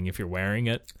rattling if you're wearing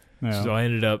it. Yeah. So I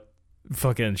ended up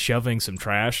fucking shoving some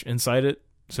trash inside it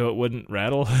so it wouldn't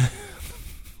rattle.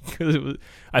 Because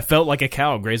I felt like a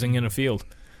cow grazing in a field.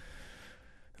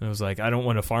 And I was like, I don't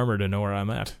want a farmer to know where I'm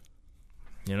at.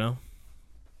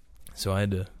 So I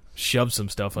had to shove some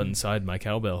stuff inside my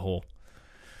cowbell hole.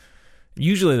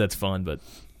 Usually that's fun, but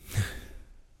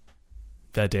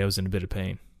that day I was in a bit of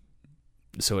pain.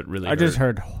 So it really I hurt. just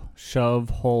heard shove,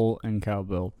 hole, and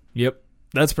cowbell. Yep.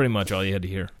 That's pretty much all you had to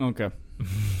hear. Okay.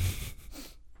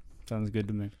 Sounds good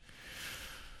to me.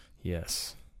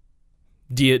 Yes.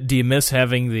 Do you miss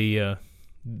having the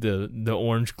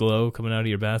orange glow coming out of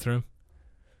your bathroom?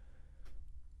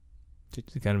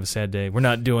 It's kind of a sad day. We're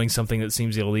not doing something that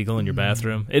seems illegal in your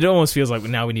bathroom. It almost feels like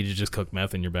now we need to just cook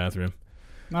meth in your bathroom.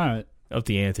 All right. Up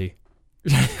the ante.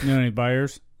 You know any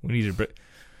buyers? We need to.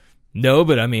 No,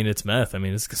 but I mean it's meth. I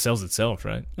mean it sells itself,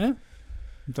 right? Yeah,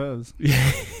 it does.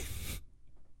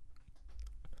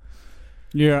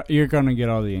 You're gonna get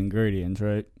all the ingredients,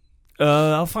 right?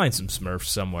 I'll find some Smurfs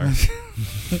somewhere.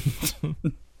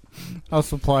 I'll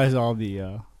supply all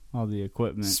the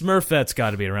equipment. Smurf that's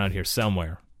got to be around here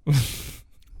somewhere.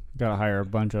 Gotta hire a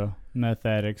bunch of meth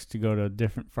addicts to go to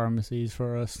different pharmacies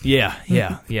for us. Yeah.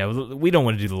 We don't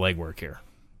want to do the legwork here.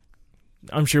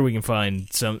 I'm sure we can find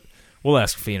some. We'll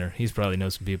ask Feener. He's probably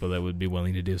knows some people that would be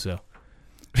willing to do so.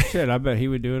 Shit, I bet he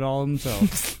would do it all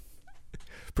himself.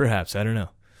 Perhaps, I don't know.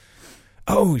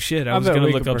 Oh shit! I was bet gonna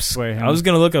we look could up. persuade him. I was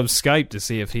gonna look up Skype to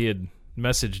see if he had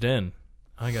messaged in.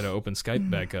 I gotta open Skype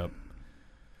back up.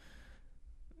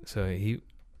 So I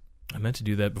meant to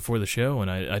do that before the show,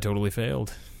 and I totally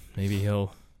failed. Maybe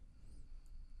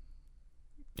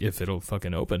if it'll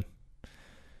fucking open.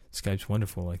 Skype's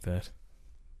wonderful like that.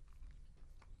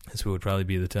 This would probably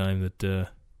be the time that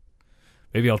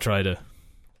maybe I'll try to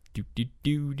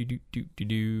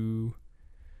do.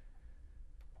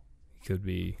 Could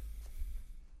be.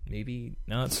 Maybe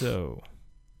not so.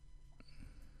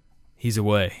 He's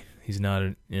away. He's not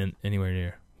in anywhere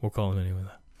near. We'll call him anyway.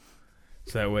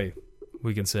 So that way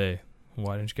we can say,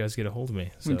 why didn't you guys get a hold of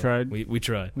me? So We tried. We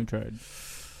tried. We tried.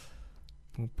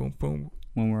 Boom, boom, boom.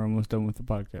 When we're almost done with the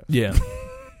podcast. Yeah.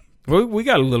 Well, we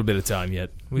got a little bit of time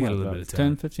yet. We got a little bit of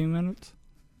time. 10, 15 minutes?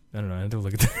 I don't know. I have to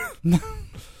look at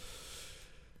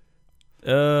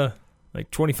that. Like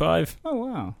 25. Oh,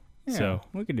 wow. Yeah, So,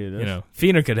 we could do this.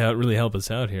 Feener could really help us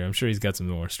out here. I'm sure he's got some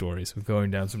more stories of going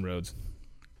down some roads.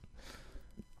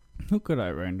 Who could I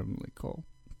randomly call?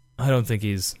 I don't think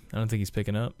he's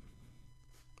picking up.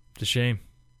 It's a shame.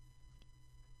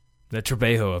 That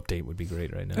Trebejo update would be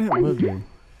great right now. It would be.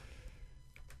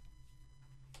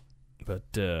 But,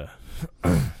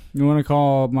 You want to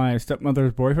call my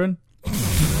stepmother's boyfriend?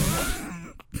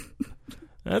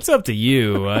 that's up to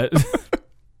you. I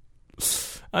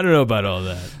don't know about all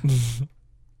that.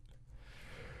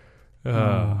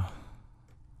 How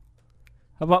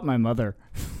about my mother?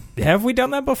 Have we done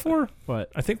that before?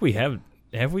 What? I think we have.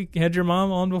 Have we had your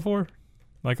mom on before?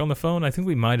 Like on the phone? I think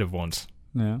we might have once.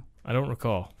 Yeah. I don't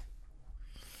recall.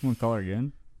 You want to call her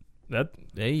again?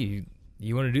 Hey,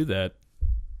 you want to do that?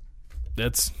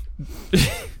 That's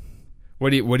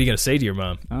what are you gonna say to your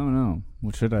mom? I don't know.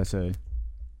 What should I say?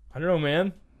 I don't know,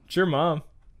 man. It's your mom.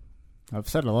 I've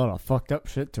said a lot of fucked up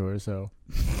shit to her, so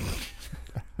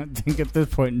I think at this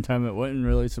point in time it wouldn't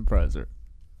really surprise her.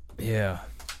 Yeah.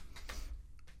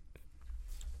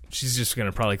 She's just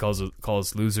gonna probably call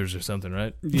us losers or something,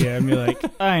 right? Yeah, I'd be like,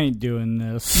 I ain't doing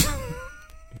this.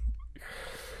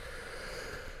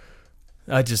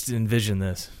 I just envision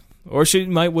this. Or she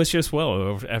might wish us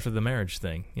well after the marriage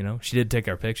thing, you know? She did take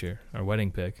our picture, our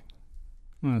wedding pic.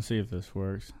 I'm gonna see if this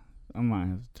works. I might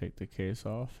have to take the case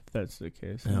off. If that's the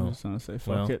case, No. I'm just gonna say fuck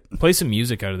Well, it. play some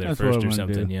music out of there That's first what I'm or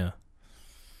gonna something, do. yeah.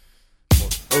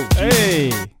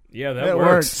 Hey, Yeah, That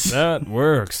works. That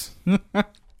works.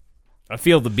 I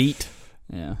feel the beat.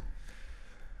 yeah.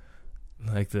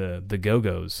 Like the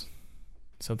Go-Go's.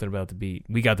 Something about the beat.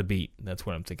 We got the beat. That's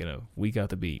what I'm thinking of. We got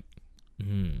the beat.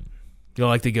 You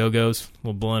like the Go-Go's?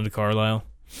 Little Belinda Carlisle.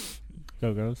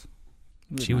 Go-Go's.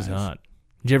 She was hot.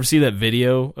 Did you ever see that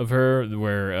video of her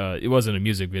where it wasn't a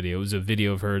music video? It was a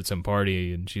video of her at some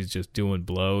party and she's just doing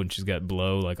blow and she's got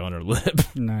blow like on her lip.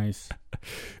 Nice.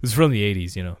 It was from the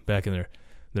 80s, you know, back in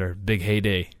their big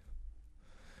heyday.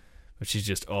 But she's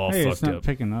just all Hey, it's fucked not up.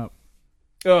 picking up.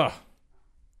 Ugh.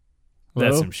 Hello?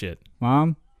 That's some shit.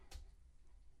 Mom?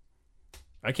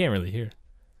 I can't really hear.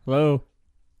 Hello?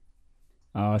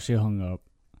 Oh, she hung up.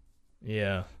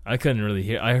 Yeah, I couldn't really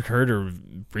hear. I heard her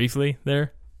briefly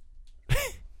there.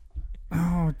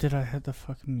 Oh, did I have the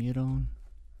fucking mute on?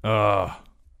 Ugh.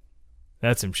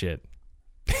 That's some shit.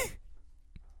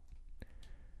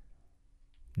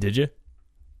 Did you?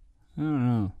 I don't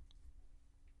know.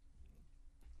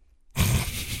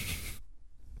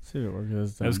 See if it works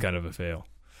this time. That was kind of a fail.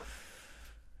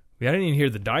 I didn't even hear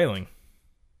the dialing.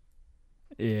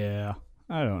 Yeah.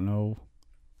 I don't know.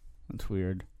 That's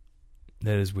weird.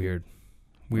 That is weird.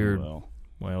 Weird, Oh, well.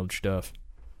 wild stuff.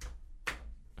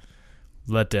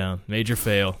 Letdown. Major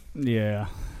fail. Yeah.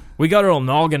 We got her all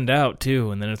noggined out,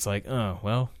 too, and then it's like, oh,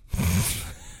 well.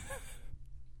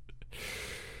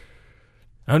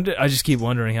 I just keep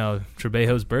wondering how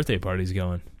Trebejo's birthday party's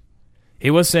going. He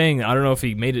was saying, I don't know if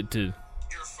he made it to... Your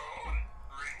phone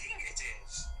ringing it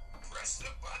is. Press the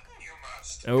button you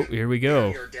must. Oh, here we go.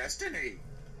 Your destiny.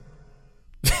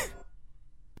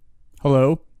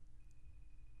 Hello?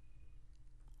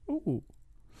 Ooh.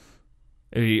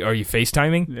 Are you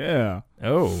FaceTiming? Yeah.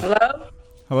 Oh. Hello?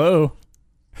 Hello?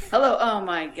 Hello. Oh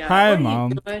my God. Hi, what are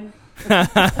Mom. You doing?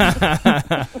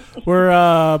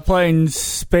 We're playing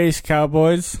Space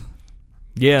Cowboys.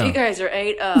 Yeah. You guys are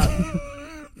 8 up.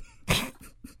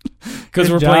 Because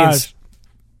Hey, we're Josh.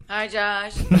 Hi,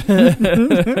 Josh.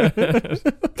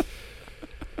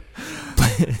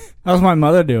 How's my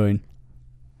mother doing?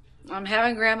 I'm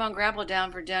having Grandma and Grandpa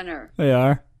down for dinner. They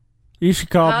are. You should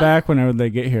call Huh? back whenever they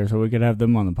get here so we could have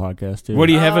them on the podcast too. What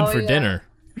are you having Oh, for yeah. dinner?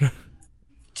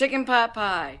 Chicken pot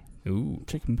pie. Ooh.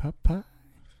 Chicken pot pie?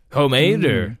 Homemade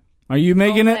or? Are you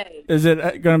making Homemade. it? Is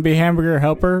it going to be hamburger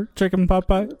helper chicken pot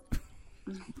pie?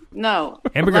 No.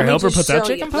 Hamburger Let me helper just put that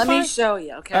show chicken you. pot Let pie? me show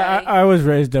you, okay? I was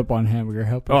raised up on hamburger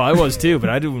helper. Oh, I was too, but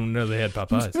I didn't know they had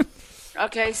Popeyes.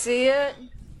 Okay, see it?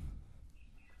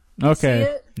 okay. See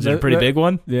it? Is it a pretty big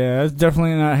one? Yeah, that's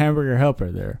definitely not hamburger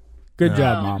helper there. Good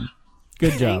job, Mom.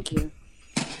 Good job. Thank you.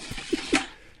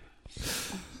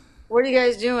 What are you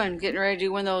guys doing? Getting ready to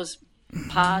do one of those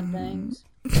pod things?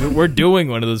 We're doing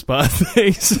one of those pod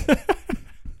things.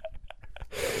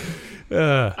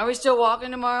 Are we still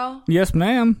walking tomorrow? Yes,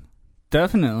 ma'am.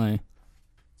 Definitely.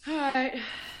 All right.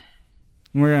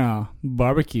 We're going to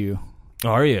barbecue.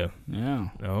 Are you? Yeah.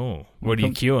 Oh. What are you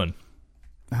queuing?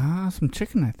 Some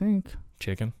chicken, I think.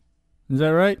 Chicken? Is that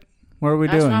right? What are we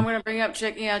That's doing? why I'm going to bring up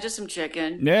chicken. Yeah, just some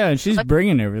chicken. Yeah, and she's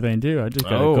bringing everything, too. I just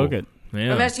got to Oh. cook it.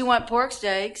 Yeah. Unless you want pork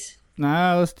steaks.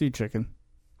 Nah, let's do chicken.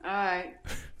 All right.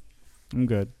 I'm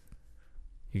good.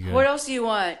 You good? What else do you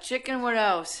want? Chicken, what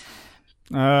else?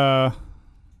 I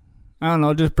don't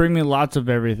know. Just bring me lots of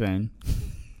everything.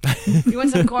 You want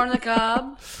some corn on the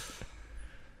cob?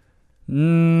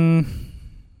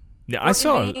 Yeah, I Pork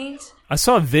saw and beans? I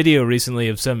saw a video recently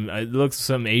of some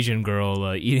Asian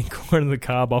girl eating corn on the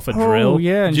cob off a drill. Oh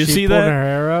yeah, and Did you she see pulled that? her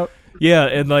hair out. Yeah,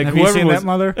 and like Have you whoever seen was that,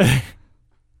 Mother?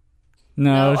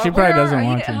 No, she probably doesn't are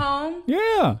want you to. at home?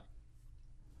 Yeah,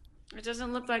 It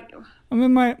doesn't look like. I'm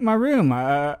in my room.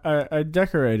 I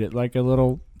decorate it like a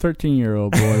little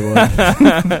 13-year-old boy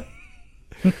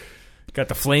would. got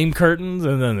the flame curtains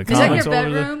and then the Is that comics your over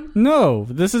there. bedroom? No,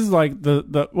 this is like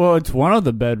the well, it's one of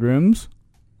the bedrooms.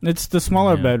 It's the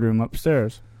smaller Yeah. bedroom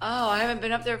upstairs. Oh, I haven't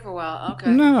been up there for a while. Okay.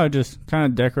 No, I just kind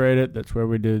of decorate it. That's where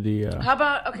we do the. How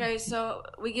about so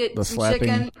we get The some slapping.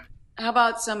 chicken. How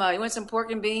about some? You want some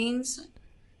pork and beans?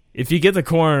 If you get the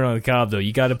corn on the cob, though,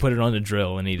 you got to put it on the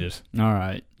drill and eat it. All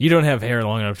right. You don't have hair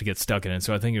long enough to get stuck in it,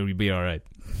 so I think it would be all right.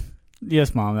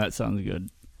 Yes, Mom. That sounds good.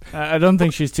 I don't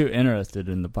think she's too interested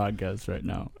in the podcast right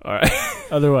now. All right.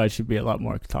 Otherwise, she'd be a lot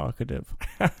more talkative.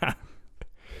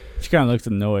 She kind of looks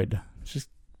annoyed. She's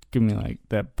giving me like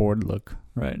that bored look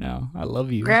right now. I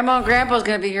love you. Grandma and Grandpa's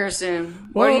gonna be here soon.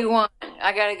 What Well- do you want?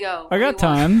 I gotta go. I got What do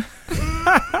you want?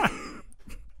 time.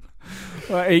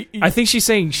 Well, I think she's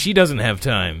saying she doesn't have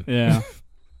time. yeah.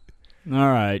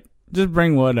 All right. Just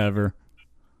bring whatever.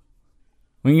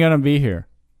 When you gonna be here?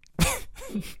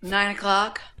 9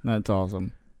 o'clock. That's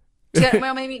awesome.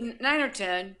 Well, maybe 9 or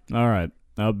 10. All right.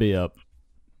 I'll be up.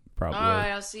 Probably. All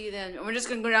right, I'll see you then. We're just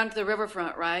gonna go down to the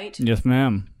riverfront, right? Yes,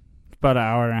 ma'am. It's about an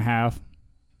hour and a half.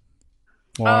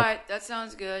 All Walk. right, that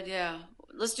sounds good. Yeah,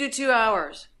 let's do 2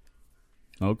 hours.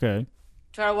 Okay.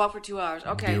 Try to walk for 2 hours.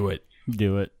 Okay. Do it.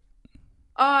 Do it.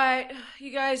 All right,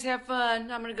 you guys have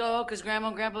fun. I'm gonna go because Grandma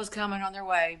and Grandpa's coming on their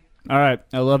way. All right.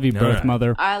 I love you, All birth right.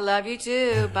 mother. I love you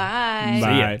too. Bye. See ya.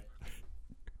 Bye.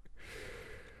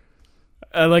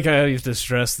 I like how you have to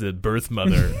stress the birth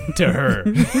mother to her.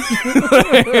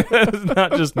 It's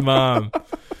not just mom.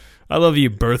 I love you,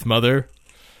 birth mother.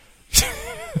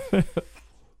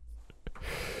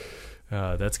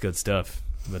 That's good stuff.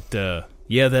 But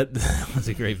yeah, that was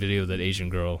a great video of that Asian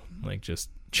girl, like just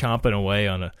chomping away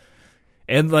on a.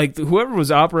 And like whoever was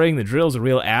operating the drill is a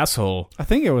real asshole. I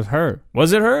think it was her.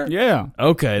 Was it her? Yeah.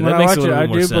 Okay, When that I makes watch a little it, I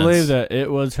more do sense. believe that it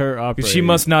was her operating. She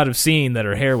must not have seen that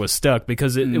her hair was stuck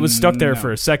because it was stuck there No.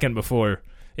 for a second before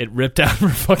it ripped out her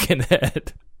fucking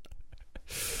head.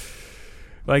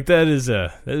 Like that is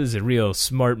a real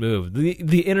smart move.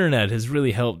 The internet has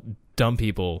really helped dumb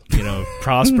people,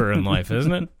 prosper in life,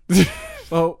 isn't it?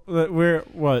 Well, we're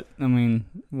what? I mean,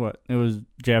 what? It was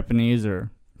Japanese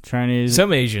or Chinese.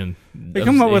 Some Asian. They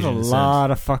come up with a Asian descent.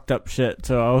 lot of fucked up shit,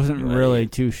 so I wasn't really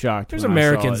too shocked. There's when I saw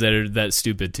Americans it. that are that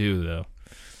stupid too, though.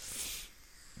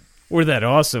 Or that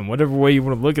awesome, whatever way you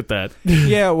want to look at that.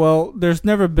 Yeah, well, there's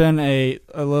never been a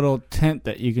little tent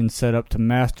that you can set up to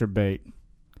masturbate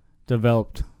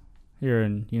developed here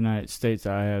in the United States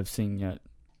that I have seen yet. What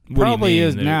do you Probably mean?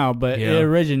 is That- now, but yeah. it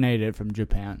originated from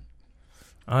Japan.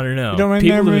 I don't know. You don't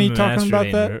People remember have me been talking about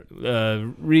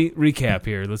masturbating. Recap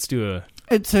here. Let's do a.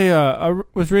 It's I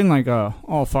was reading like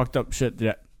all fucked up shit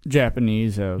that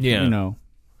Japanese have, Yeah.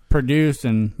 produced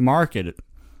and marketed.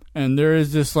 And there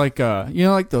is this like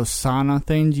like those sauna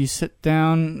things you sit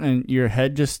down and your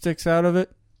head just sticks out of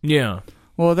it. Yeah.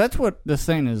 Well, that's what this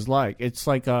thing is like. It's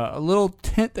like a little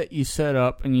tent that you set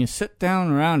up and you sit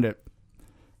down around it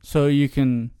so you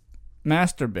can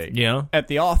masturbate. Yeah. At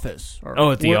the office. Or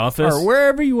Oh, at the office? Or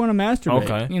wherever you want to masturbate.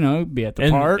 Okay. Be at the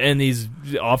park. And these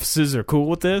offices are cool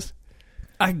with this?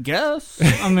 I guess.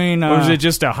 I mean, Or is it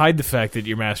just to hide the fact that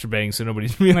you're masturbating so nobody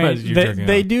realizes you're jerking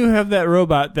they off? do have that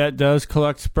robot that does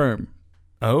collect sperm.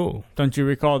 Oh, Don't you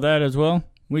recall that as well?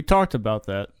 We talked about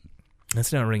that.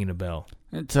 that's not ringing a bell.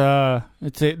 It's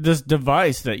this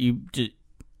device that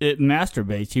it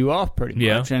masturbates you off pretty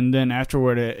Yeah. much, and then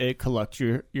afterward it collects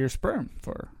your sperm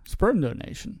for sperm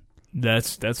donation.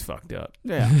 That's fucked up.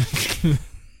 Yeah.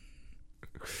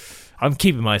 I'm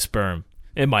keeping my sperm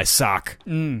in my sock,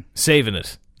 saving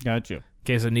it Gotcha. in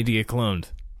case I need to get cloned.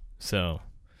 So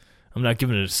I'm not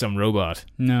giving it to some robot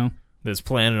No. that's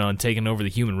planning on taking over the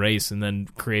human race and then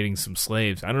creating some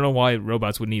slaves. I don't know why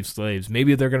robots would need slaves.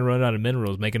 Maybe they're going to run out of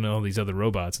minerals making all these other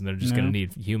robots and they're just going to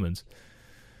need humans.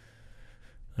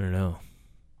 I don't know.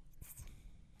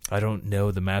 I don't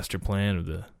know the master plan of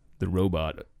the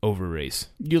robot over race.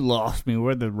 You lost me.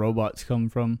 Where the robots come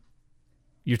from?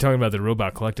 You're talking about the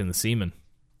robot collecting the semen.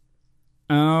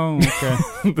 Oh, okay.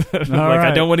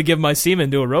 I don't want to give my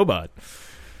semen to a robot.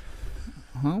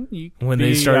 Well, you When be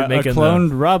they started making a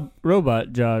cloned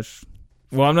robot, Josh.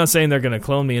 Well, I'm not saying they're going to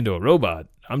clone me into a robot.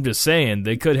 I'm just saying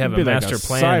they could have You'd a be like master a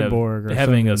plan cyborg of or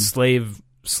having a something.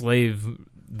 slave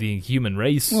the human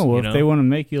race. Well, you if know? they want to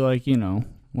make you like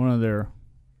one of their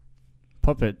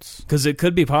puppets. Because it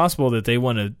could be possible that they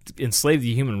want to enslave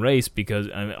the human race because,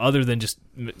 other than just,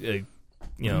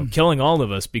 killing all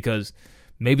of us, because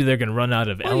maybe they're going to run out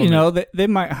of Well, elements. they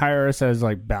might hire us as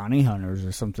like bounty hunters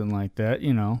or something like that.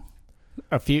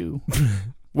 A few.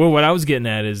 Well, what I was getting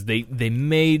at is they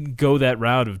may go that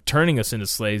route of turning us into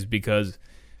slaves because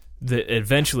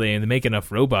eventually, and they make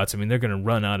enough robots, they're going to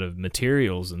run out of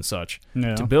materials and such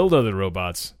to build other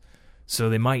robots. So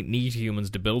they might need humans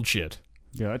to build shit.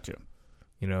 Gotcha.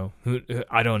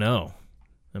 I don't know.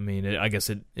 I guess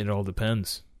it all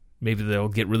depends. Maybe they'll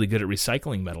get really good at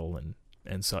recycling metal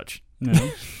and such. No.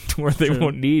 To where they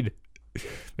won't need.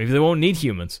 Maybe they won't need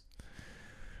humans.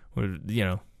 Or,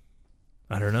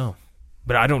 I don't know.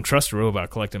 But I don't trust a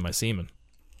robot collecting my semen.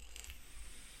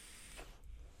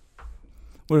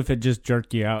 What if it just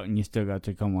jerked you out and you still got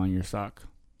to come on your sock?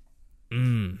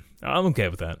 I'm okay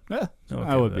with that. Yeah, I'm okay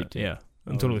I would with be that. too. Yeah,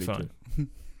 I'm totally fine. As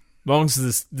long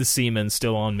as the semen's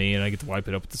still on me and I get to wipe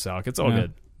it up with the sock, it's all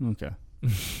good. Okay.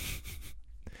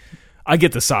 I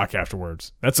get the sock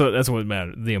afterwards. That's what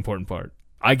matters. The important part.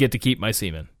 I get to keep my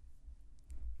semen.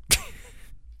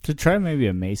 To try maybe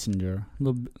a mason jar,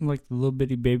 like the little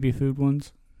bitty baby food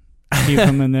ones. Keep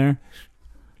them in there.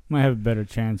 Might have a better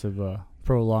chance of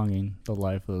prolonging the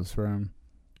life of the sperm.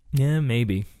 Yeah,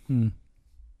 maybe.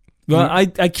 Well,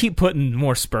 I keep putting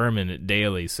more sperm in it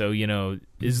daily, so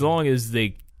as long as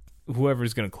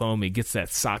whoever's going to clone me gets that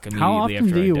sock immediately How often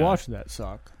after do you I die. wash that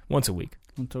sock? Once a week.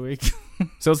 Once a week.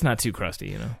 So it's not too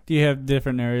crusty, Do you have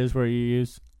different areas where you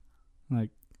use,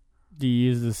 do you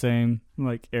use the same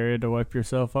area to wipe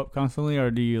yourself up constantly, or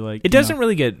do you It doesn't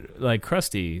really get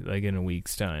crusty in a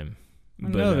week's time. I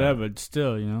know that, but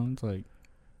still, it's like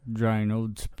drying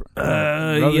old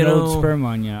sperm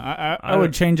on you. I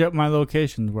would change up my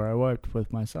locations where I wiped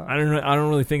with my sock. I don't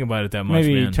really think about it that much.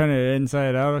 Maybe man. turn it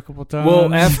inside out a couple times.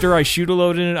 Well, after I shoot a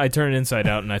load in it, I turn it inside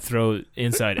out and I throw it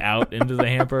inside out into the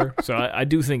hamper. So I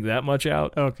do think that much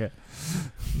out. Okay.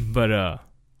 But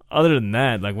other than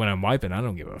that, when I'm wiping, I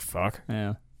don't give a fuck.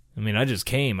 Yeah. I just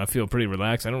came. I feel pretty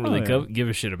relaxed. I don't really give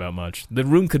a shit about much. The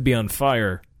room could be on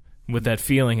fire with that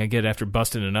feeling I get after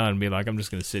busting it out and be like, I'm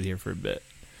just going to sit here for a bit.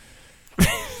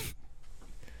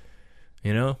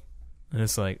 And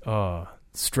it's like,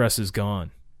 stress is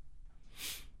gone.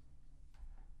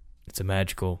 It's a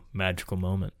magical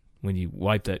moment when you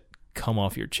wipe that cum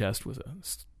off your chest with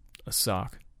a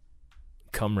sock,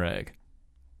 cum rag.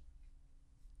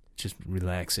 Just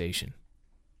relaxation.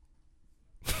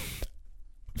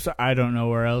 So I don't know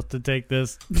where else to take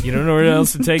this. You don't know where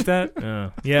else to take that?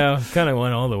 Yeah, kind of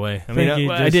went all the way.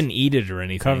 I didn't eat it or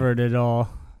anything. Covered it all.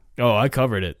 Oh, I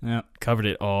covered it. Yeah. Covered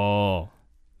it all.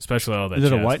 Especially all that Is it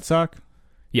chest. a white sock?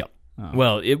 Yeah. Oh.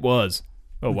 Well, it was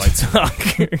a white sock.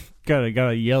 got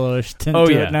a yellowish tint to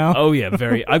it now. Oh, yeah,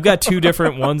 very. I've got two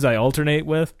different ones I alternate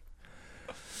with.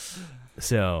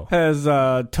 So has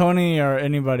Tony or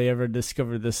anybody ever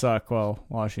discovered the sock while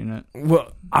washing it?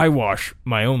 Well, I wash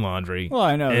my own laundry. Well,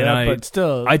 I know that, but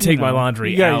still, I take my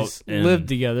laundry you guys out. And live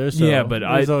together, so yeah, but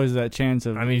there's always that chance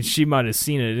of. She might have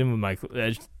seen it in with my.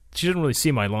 She didn't really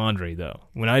see my laundry though.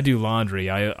 When I do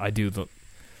laundry, I do the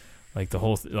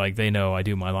whole they know I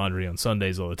do my laundry on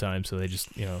Sundays all the time, so they just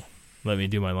let me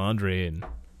do my laundry, and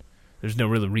there's no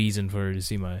real reason for her to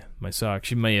see my sock.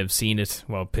 She may have seen it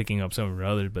while picking up some of her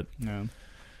others, but no.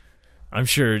 I'm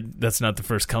sure that's not the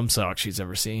first cum sock she's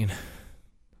ever seen.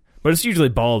 But it's usually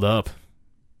balled up,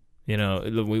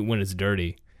 when it's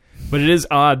dirty. But it is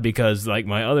odd because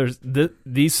my others,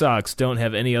 these socks don't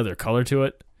have any other color to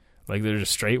it. They're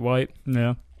just straight white.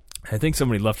 Yeah. I think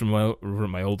somebody left them in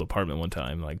my old apartment one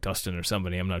time, Dustin or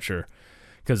somebody. I'm not sure.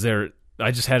 Because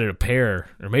I just had a pair.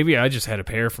 Or maybe I just had a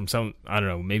pair from I don't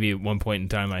know, maybe at one point in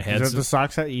time I had Is that the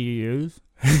socks that you use?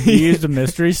 You use the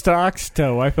mystery socks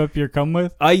to wipe up your cum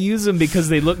with? I use them because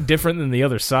they look different than the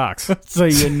other socks. So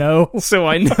you know. So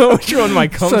I know which one my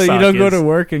cum sock is. So you don't go to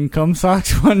work in cum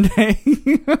socks one day?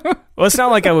 Well, it's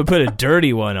not like I would put a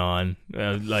dirty one on.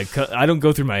 I don't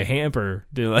go through my hamper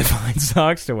to find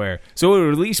socks to wear. So it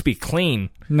would at least be clean.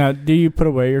 Now, do you put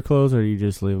away your clothes or do you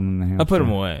just leave them in the hamper? I put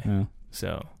them away. Yeah.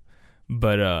 So,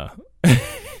 but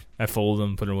I fold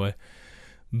them, put them away.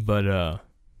 But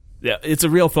yeah, it's a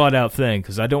real thought out thing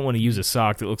because I don't want to use a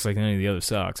sock that looks like any of the other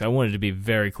socks. I want it to be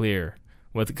very clear.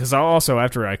 Because I'll also,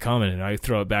 after I comment it, I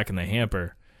throw it back in the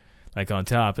hamper, on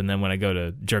top, and then when I go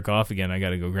to jerk off again, I got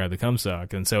to go grab the cum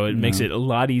sock, and so it makes it a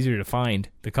lot easier to find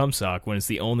the cum sock when it's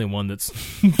the only one that's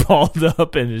balled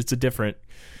up and it's a different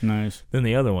than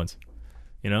the other ones,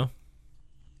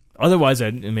 Otherwise,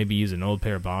 I'd maybe use an old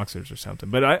pair of boxers or something.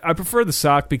 But I prefer the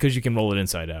sock because you can roll it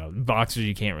inside out. Boxers,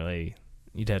 you can't really.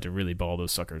 You'd have to really ball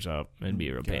those suckers up. It'd be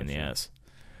a real pain in the ass.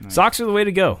 Nice. Socks are the way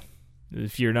to go.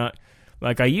 If you're not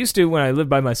like I used to when I lived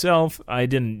by myself, I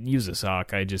didn't use a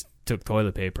sock. I just took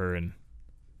toilet paper and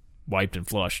wiped and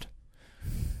flushed.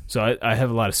 So I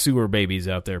have a lot of sewer babies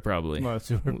out there, probably Well,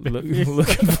 super Look- big.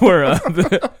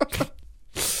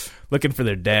 looking for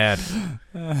their dad.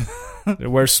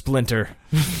 Where's Splinter?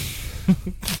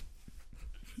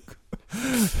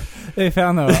 They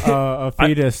found a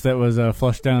fetus that was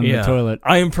flushed down the toilet.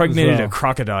 I impregnated as well. a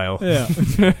crocodile Yeah.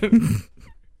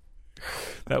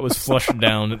 that was flushed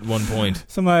down at one point.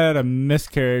 Somebody had a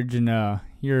miscarriage and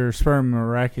your sperm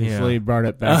miraculously Yeah. brought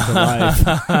it back to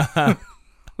life.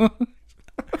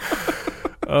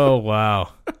 Oh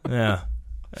wow! Yeah,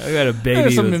 I got a baby.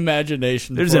 There's some with-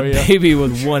 imagination There's for a you. baby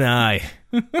with one eye.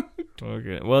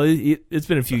 Okay. Well, it's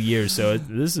been a few years, so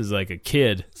this is like a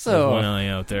kid So, with one eye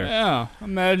out there Yeah,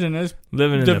 imagine this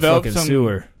living in the developed fucking some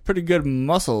sewer. pretty good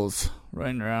muscles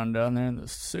running around down there in the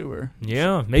sewer.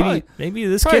 Yeah, maybe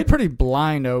this Probably kid. pretty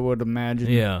blind, I would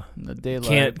imagine. Yeah, in the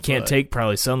daylight. can't but, take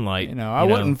probably sunlight. You know, I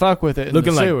wouldn't fuck with it in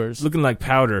looking the like sewers. looking like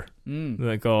powder, Mm.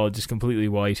 like all just completely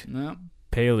white, No,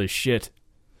 pale as shit.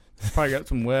 probably got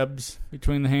some webs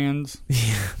between the hands.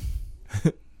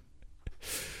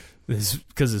 This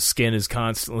because his skin is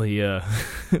constantly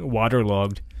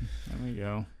waterlogged, There we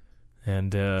go.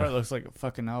 and Probably looks like a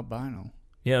fucking albino.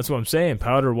 yeah, that's what I'm saying.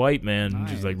 Powder white, man,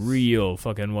 just like Nice. real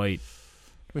fucking white.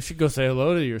 We should go say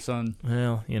hello to your son.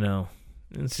 Well,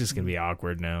 it's just gonna be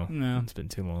awkward now. No. It's been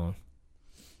too long.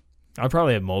 I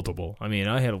probably had multiple. I mean,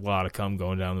 I had a lot of cum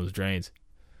going down those drains.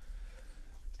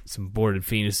 Some aborted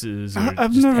fetuses. Or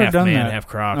I've just never half done man, that. half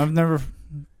croc. I've never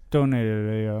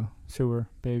donated a sewer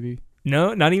baby.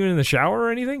 No, not even in the shower or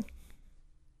anything.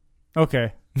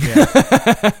 Okay. Yeah.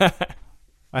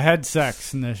 I had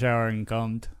sex in the shower and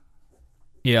cummed.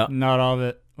 Yeah, Not all of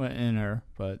it went in her,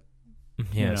 but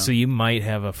yeah. know. So you might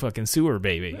have a fucking sewer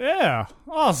baby. yeah,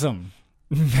 awesome.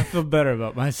 I feel better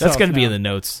about myself. That's gonna be now. in the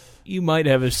notes. You might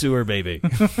have a sewer baby.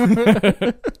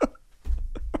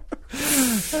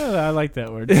 I like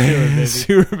that word. Sewer baby.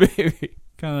 Sewer baby.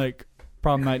 Kind of like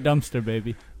problem night dumpster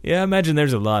baby. Yeah, I imagine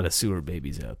there's a lot of sewer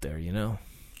babies out there.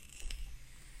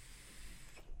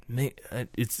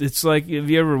 It's like, have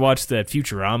you ever watched that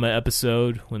Futurama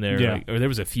episode when they're Yeah. like, or there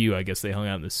was a few, I guess they hung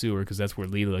out in the sewer because that's where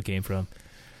Leela came from.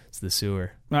 It's the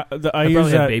sewer. I I use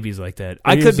probably had that. babies like that.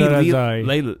 I I use could be that as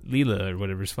Leela or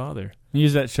whatever's father.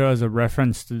 Use that show as a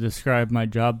reference to describe my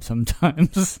job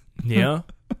sometimes. Yeah,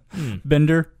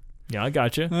 Bender. yeah, I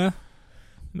gotcha. Yeah.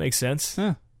 Makes sense.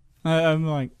 I'm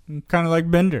kind of like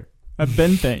Bender. I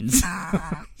bend things.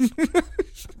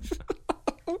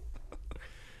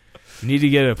 You need to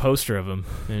get a poster of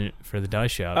him for the die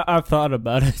shop. I've thought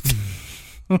about it.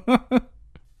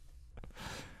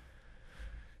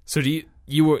 So do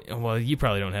you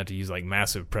probably don't have to use like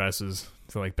massive presses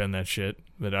to like bend that shit.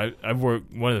 But I've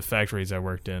worked one of the factories I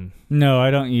worked in. No, I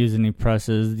don't use any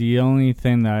presses. The only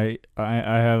thing that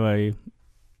I have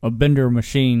a bender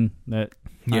machine that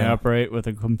I Yeah. operate with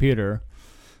a computer,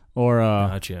 or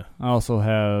Gotcha. I also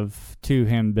have 2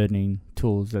 hand bending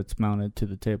tools that's mounted to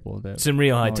the table. That Some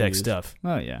real high I'll tech use. stuff.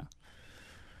 Oh yeah,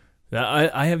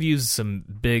 I have used some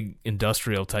big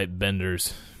industrial type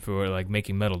benders for like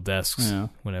making metal desks yeah.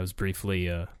 when I was briefly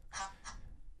Oh,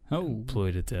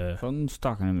 employed at phone's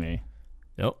talking to me.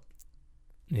 oh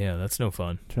yeah, that's no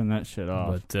fun. Turn that shit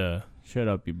off. But Shut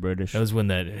up, you British. that was when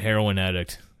that heroin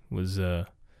addict was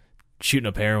shooting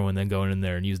up heroin, then going in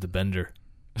there and used the bender.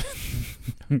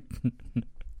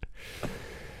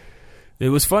 It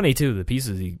was funny too. The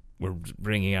pieces he were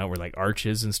bringing out were like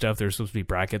arches and stuff. They were supposed to be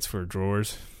brackets for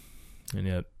drawers, and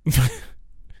yet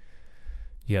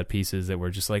you had pieces that were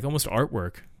just like almost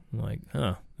artwork. I'm like,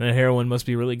 huh, that heroin must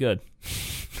be really good.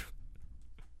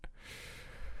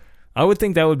 I would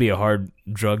think that would be a hard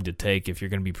drug to take if you're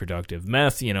going to be productive.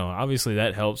 Meth, obviously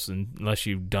that helps unless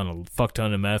you've done a fuck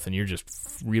ton of meth and you're just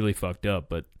really fucked up.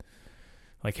 But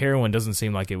like heroin doesn't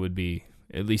seem like it would be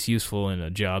at least useful in a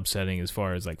job setting as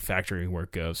far as like factory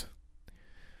work goes.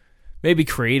 Maybe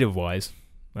creative wise,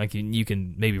 like you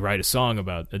can maybe write a song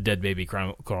about a dead baby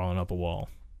crawling up a wall.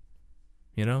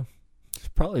 It's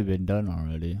probably been done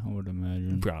already, I would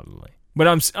imagine. Probably. But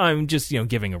I'm just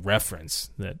giving a reference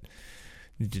that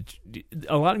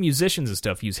a lot of musicians and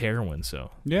stuff use heroin, so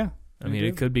Yeah. I mean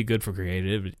it could be good for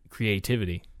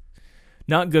creativity.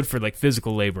 Not good for like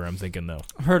physical labor, I'm thinking though.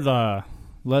 I heard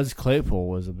Les Claypool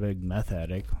was a big meth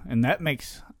addict, and that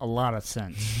makes a lot of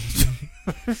sense.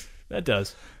 That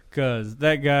does. Because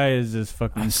that guy is just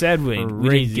fucking I'm sad we didn't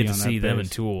crazy get to on that see them in bass.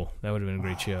 Tool. That would have been a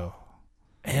great show.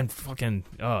 And fucking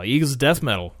Eagles of Death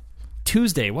Metal.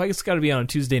 Tuesday. Why it's got to be on a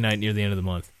Tuesday night near the end of the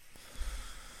month?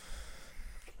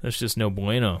 That's just no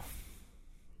bueno.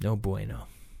 No bueno.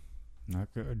 Not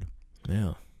good.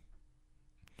 Yeah.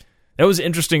 That was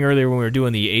interesting earlier when we were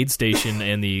doing the aid station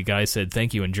and the guy said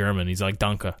thank you in German. He's like,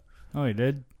 danke. Oh, he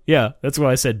did? Yeah, that's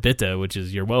why I said bitte, which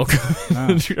is you're welcome. Ah.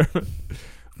 in German.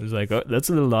 I was like, oh, that's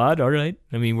a little odd. All right.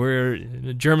 I mean, we're in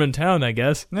a German town, I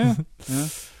guess. Yeah. Yeah.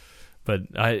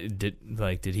 But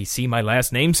did he see my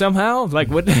last name somehow? Like,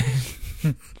 what?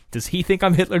 Does he think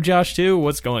I'm Hitler Josh too?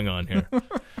 What's going on here?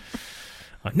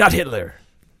 I'm not Hitler.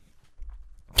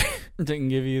 Didn't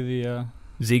give you the...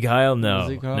 Sieg Heil? No.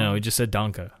 Sieg Heil? No, he just said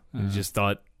danke. He just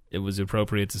thought it was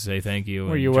appropriate to say thank you.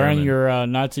 Were in you wearing German. your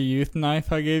Nazi youth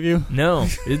knife I gave you? No,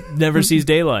 it never sees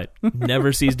daylight.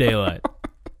 Never sees daylight.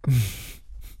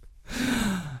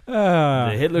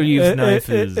 The Hitler Youth knife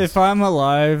is... If I'm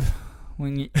alive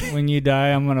when you die,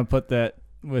 I'm gonna put that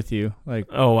with you. Like,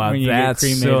 oh wow, when you that's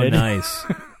get so cremated. nice.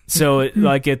 So,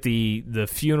 like at the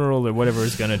funeral or whatever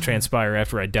is going to transpire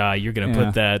after I die, you're going to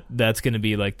put that. That's going to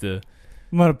be like the.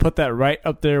 I'm gonna put that right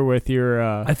up there with your.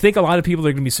 I think a lot of people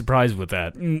are going to be surprised with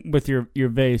that. With your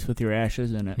vase with your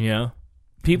ashes in it. Yeah,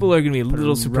 people are going to be a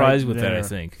little surprised with that. there. I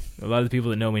think a lot of the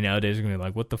people that know me nowadays are going to be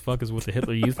like, "What the fuck is with the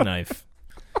Hitler Youth knife?"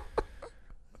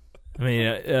 I mean,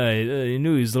 I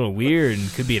knew he was a little weird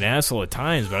and could be an asshole at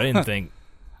times, but I didn't think.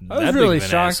 I was that really big of an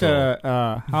shocked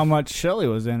asshole. how much Shelley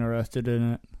was interested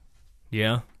in it.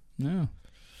 Yeah, Yeah.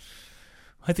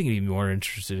 I think he'd be more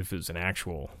interested if it was an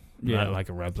actual, not like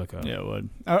a replica. Yeah, it would.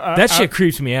 That shit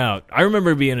creeps me out. I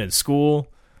remember being in school,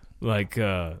 like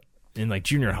in like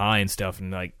junior high and stuff,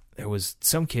 and like there was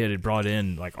some kid had brought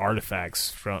in like artifacts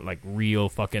from like real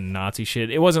fucking Nazi shit.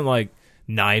 It wasn't like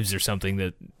knives or something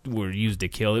that were used to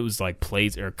kill. It was like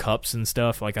plates or cups and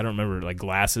stuff. Like I don't remember, like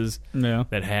glasses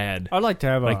that had I'd like to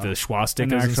have like the an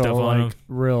swastikas actual, and stuff on them.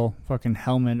 real fucking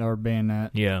helmet or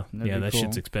bayonet. Yeah, That'd yeah, be that cool.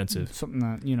 shit's expensive. Something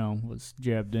that was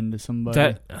jabbed into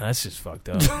somebody. That's just fucked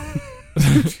up.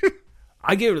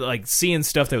 I get like seeing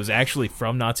stuff that was actually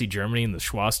from Nazi Germany and the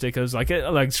swastikas. Like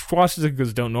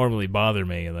swastikas don't normally bother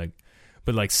me.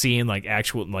 But like seeing like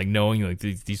actual like knowing like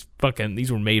these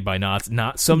were made by Nazis,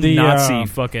 not some Nazi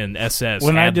fucking SS.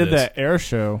 When I had did this. that air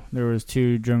show, there was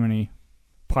 2 Germany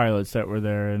pilots that were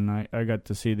there, and I got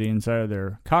to see the inside of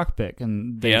their cockpit,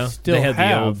 and they still they had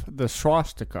have the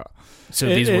swastika. So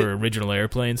these were original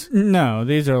airplanes. No,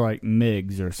 these are like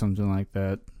MiGs or something like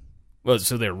that. Well,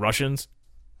 so they're Russians.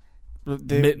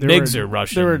 MiGs are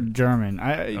Russian. They were German.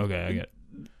 Okay, I get it.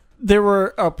 They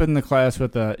were up in the class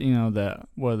with the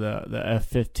the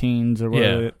F-15s or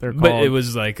whatever they're called. But it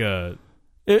was like it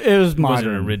was it modern.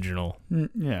 wasn't original.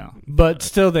 Yeah, but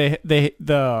still,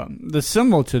 the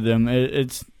symbol to them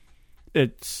it's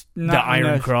not The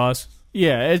Iron Cross.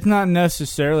 Yeah, it's not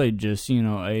necessarily just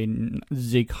a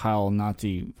Sieg Heil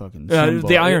Nazi fucking symbol.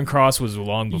 The Iron Cross was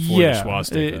long before the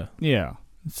swastika.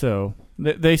 So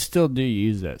they still do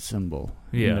use that symbol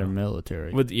in their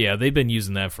military. They've been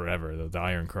using that forever. The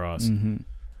Iron Cross. Mm-hmm.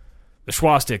 The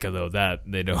swastika, though, that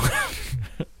they don't.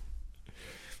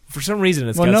 For some reason,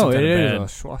 it's got some kind of it bad. is a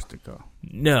swastika.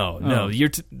 No.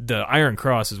 The Iron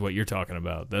Cross is what you're talking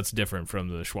about. That's different from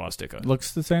the swastika.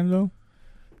 Looks the same though.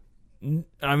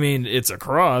 I mean, it's a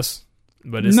cross,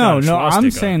 but it's not a swastika.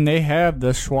 I'm saying they have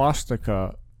the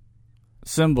swastika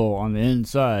symbol on the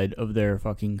inside of their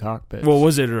fucking cockpits. Well,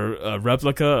 was it a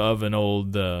replica of an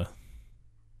old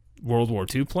World War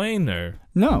II plane, or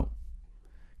no?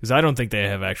 Because I don't think they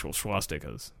have actual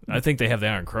swastikas. I think they have the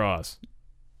Iron Cross.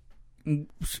 Let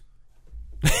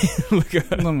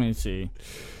me see.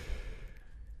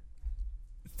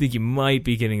 I think you might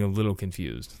be getting a little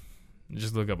confused.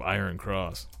 Just look up Iron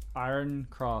Cross. Iron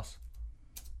Cross.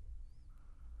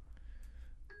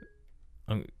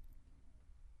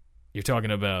 You're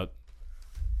talking about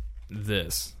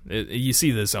this. You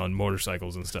see this on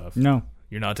motorcycles and stuff. No.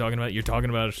 You're not talking about it? You're talking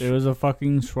about it was a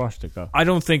fucking swastika. I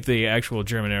don't think the actual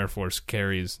German Air Force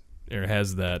carries or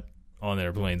has that on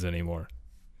their planes anymore.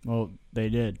 Well, they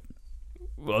did.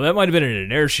 Well, that might have been in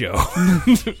an air show.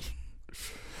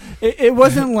 It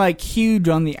wasn't like huge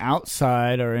on the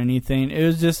outside or anything. It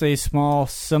was just a small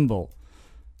symbol.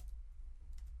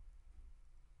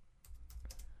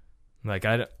 Like,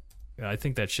 I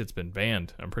think that shit's been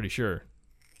banned. I'm pretty sure.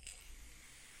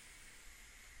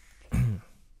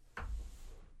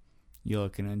 You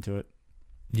looking into it?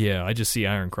 Yeah, I just see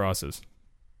Iron Crosses.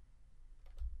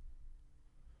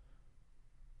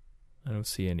 I don't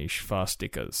see any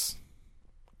swastikas.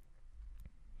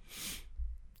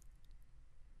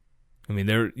 I mean,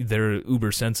 they're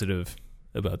uber sensitive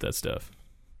about that stuff.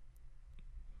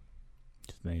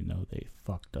 They know they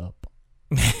fucked up.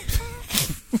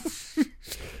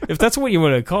 If that's what you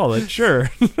want to call it,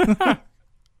 sure.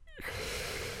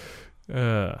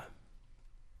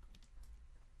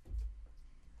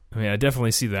 I mean, I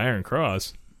definitely see the Iron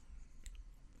Cross.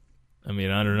 I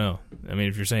mean, I don't know. I mean,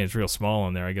 if you're saying it's real small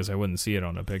on there, I guess I wouldn't see it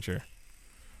on a picture.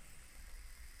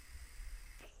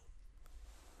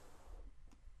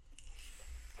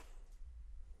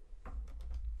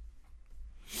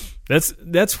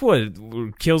 That's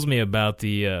what kills me about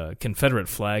the Confederate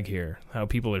flag here. How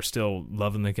people are still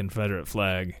loving the Confederate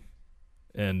flag,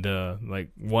 and like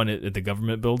one at the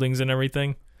government buildings and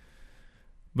everything.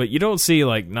 But you don't see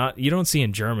you don't see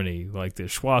in Germany like the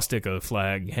swastika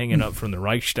flag hanging up from the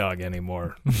Reichstag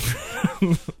anymore.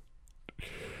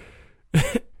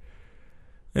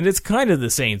 And it's kind of the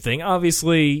same thing.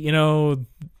 Obviously, you know,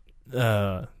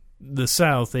 the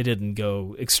South, they didn't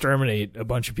go exterminate a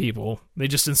bunch of people. They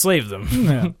just enslaved them.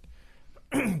 Yeah.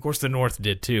 Of course, the North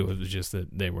did too. It was just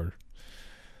that they were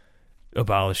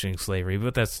abolishing slavery,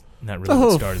 but that's not really The what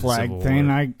whole started the flag Civil thing,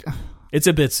 War. It's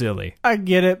a bit silly. I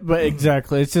get it, but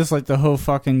exactly, it's just like the whole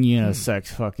fucking unisex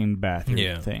fucking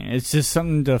bathroom thing. It's just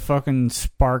something to fucking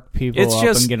spark people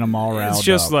up and get them all riled up. It's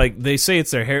just like they say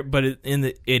it's their hair, but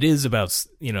it is about,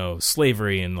 you know,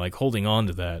 slavery and like holding on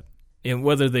to that. And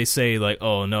whether they say like,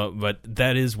 oh no, but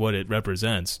that is what it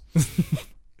represents.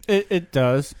 It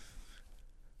does.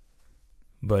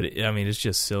 But I mean, it's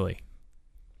just silly.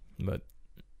 But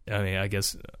I mean, I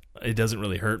guess it doesn't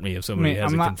really hurt me if somebody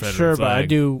has I'm a not Confederate sure, flag. but I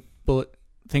do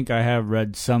think I have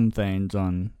read some things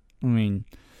on. I mean,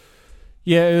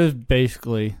 yeah, it was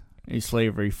basically a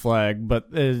slavery flag, but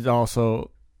it is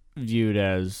also viewed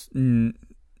as the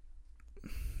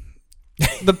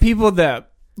people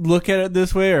that look at it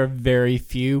this way are very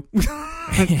few.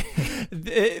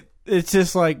 It's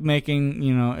just like making,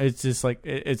 you know, it's just like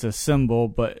it's a symbol,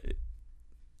 but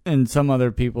in some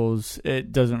other people's,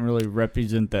 it doesn't really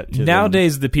represent that to them.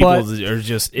 Nowadays, the people But are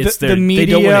just, it's the their, media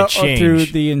they don't want to change. through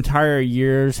the entire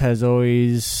years has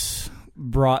always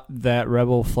brought that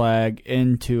rebel flag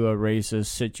into a racist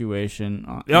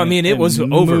situation. I mean, it was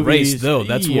over race, movies. though.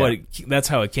 That's Yeah. that's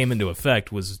how it came into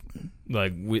effect, was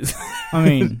like, I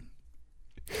mean,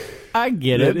 I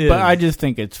get it, It but is. I just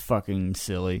think it's fucking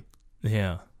silly.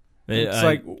 yeah. It's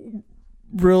like,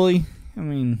 really? I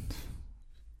mean,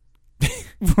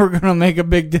 we're gonna make a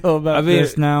big deal about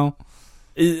this now.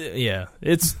 Yeah,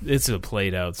 it's a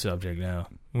played out subject now.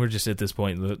 We're just at this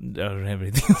point, I don't have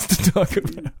anything else to talk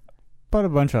about. But a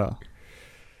bunch of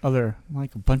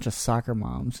soccer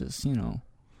moms is, you know,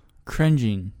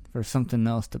 cringing for something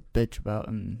else to bitch about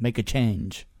and make a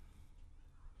change.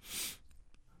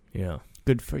 Yeah.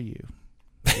 Good for you.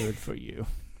 Good for you.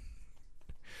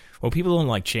 Well, people don't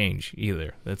like change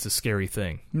either. That's a scary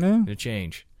thing. No. To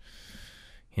change.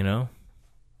 You know?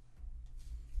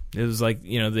 It was like,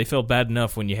 you know, they felt bad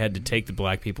enough when you had to take the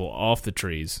black people off the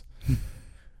trees. And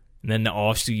then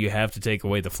also you have to take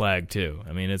away the flag, too.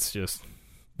 I mean, it's just...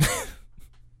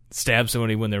 stab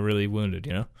somebody when they're really wounded,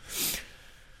 you know?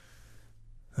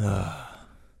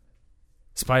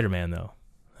 Spider-Man, though.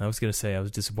 I was going to say I was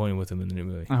disappointed with him in the new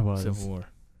movie. I was. Civil War.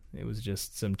 It was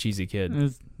just some cheesy kid.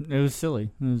 It was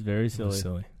silly. It was very It silly. was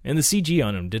silly. And the CG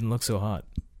on him didn't look so hot.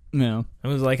 No. I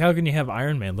was like, how can you have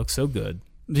Iron Man look so good?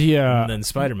 Yeah. And then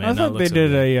Spider-Man I not thought look they so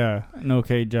did good. an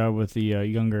okay job with the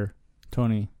younger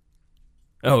Tony.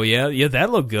 Oh, yeah? Yeah, that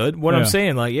looked good. What I'm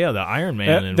saying, like, yeah, the Iron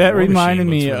Man and That War reminded Machine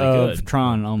me looks really of good.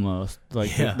 Tron almost.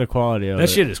 Like Yeah. the quality of That it.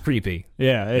 shit is creepy.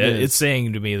 Yeah, It's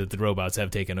saying to me that the robots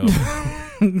have taken over.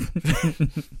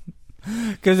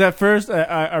 Because at first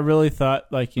I really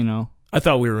thought, like, you know, I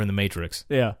thought we were in the Matrix.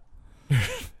 yeah.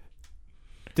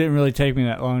 Didn't really take me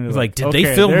that long to I was like, did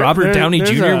they film Robert Downey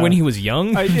Jr. when he was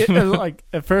young? It was like,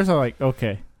 at first I was like,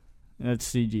 okay,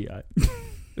 that's CGI.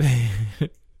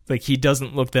 Like, he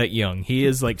doesn't look that young. He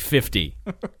is like 50.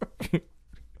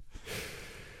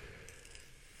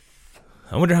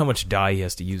 I wonder how much dye he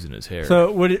has to use in his hair.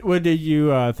 So what did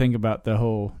you think about the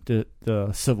whole the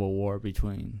Civil War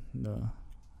between the?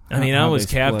 I mean, how I was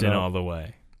they split captain up? all the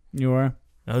way. You were?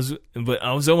 But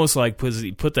I was almost like, because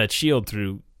he put that shield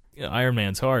through Iron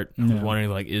Man's heart. I was Yeah. wondering,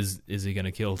 like, is he going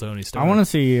to kill Tony Stark? I want to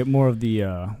see more of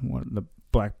the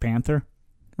Black Panther,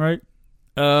 right?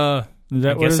 Is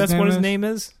that I what guess his that's name what his is? name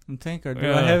is. I think. Or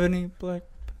do I have any Black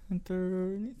Panther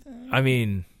or anything? I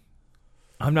mean,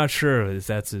 I'm not sure if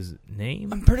that's his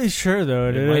name. I'm pretty sure though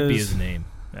It is. might be his name.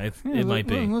 Yeah, It might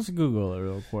be. Let's Google it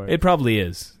real quick. It probably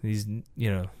is. He's,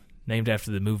 named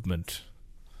after the movement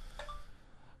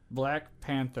Black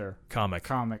Panther comic.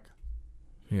 comic.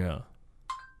 Yeah.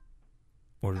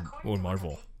 Or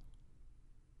Marvel.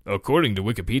 According to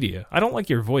Wikipedia. I don't like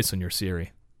your voice on your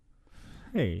Siri.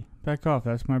 Hey, back off.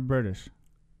 That's my British.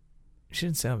 She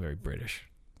didn't sound very British.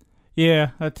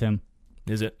 Yeah, that's him.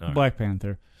 Is it? All right. Black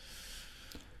Panther.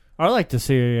 I'd like to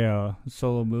see a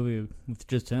solo movie with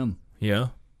just him. Yeah.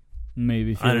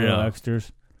 Maybe a few I don't little know.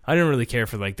 extras. I didn't really care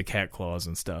for like the cat claws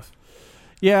and stuff.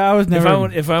 Yeah, I was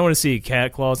never. If I want to see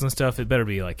cat claws and stuff, it better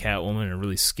be like Catwoman or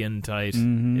really skin tight.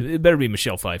 Mhm. It better be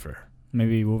Michelle Pfeiffer.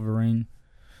 Maybe Wolverine.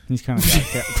 He's kind of got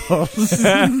cat claws.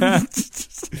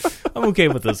 I'm okay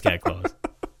with those cat claws.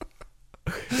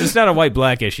 It's not a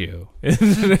white-black issue.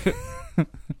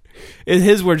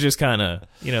 His were just kind of,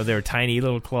 they were tiny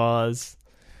little claws,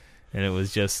 and it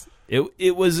was just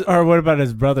it was Or what about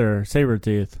his brother,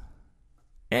 Sabretooth?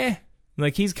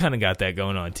 like he's kind of got that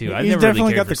going on too. I He's never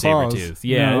definitely really cared got for the claws. Sabretooth.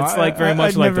 Yeah, No, it's like very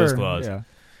much I'd like never- those claws. Yeah.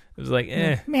 It was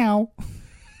like Meow.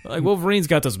 like Wolverine's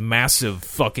got those massive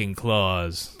fucking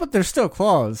claws. But they're still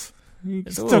claws. You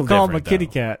It's a still little call him a different, kitty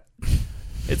though. cat.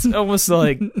 It's almost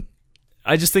like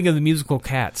I just think of the musical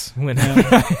Cats when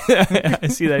I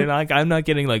see that. I'm not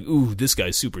getting like, ooh, this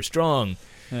guy's super strong.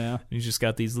 Yeah. He's just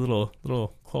got these little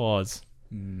claws.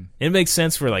 It makes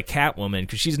sense for like Catwoman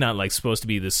because she's not like supposed to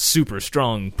be this super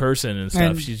strong person and stuff.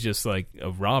 And- She's just like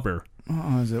a robber.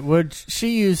 What was it? Would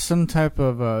she use some type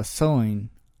of sewing,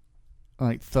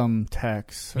 like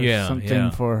thumbtacks or Yeah, something yeah.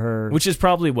 for her? Which is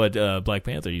probably what Black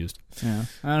Panther used. Yeah,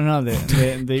 I don't know.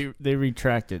 They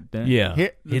retracted. Yeah.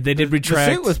 They did The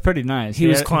retract. suit was pretty nice. He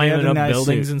was had climbing a up nice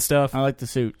buildings suit. and stuff. I like the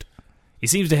suit. He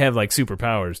seems to have like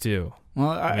superpowers too. Well,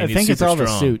 I I mean, he's think it's super all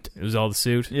strong. the suit. It was all the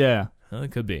suit. Yeah, Well,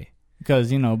 it could be.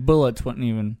 because bullets wouldn't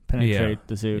even penetrate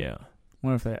the suit. Yeah.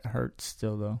 What if that hurts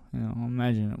still though? I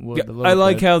imagine it would. A little I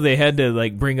like bit. how they had to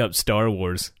like bring up Star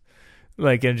Wars,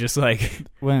 like and just like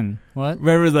When what?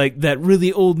 remember like that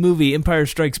really old movie Empire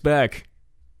Strikes Back.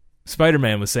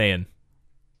 Spider-Man was saying,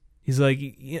 he's like,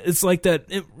 it's like that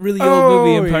really old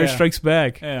movie Empire yeah. Strikes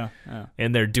Back, Yeah.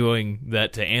 and they're doing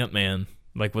that to Ant-Man,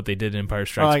 like what they did in Empire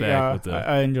Strikes Back. With the,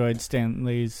 I enjoyed Stan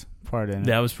Lee's part in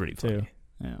that it was pretty funny. too.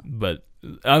 Yeah. But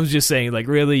I was just saying, like,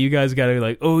 really, you guys got to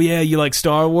like, oh yeah, you like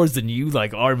Star Wars, then you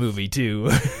like our movie too.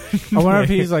 I wonder if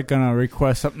he's like gonna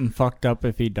request something fucked up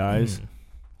if he dies.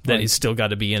 That he's still got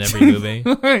to be in every movie.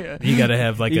 You got to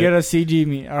have like You a. gotta CG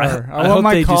me, or I I want hope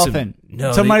my they do some- coffin.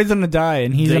 No, Somebody's gonna die,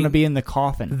 and he's they- gonna be in the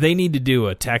coffin. They need to do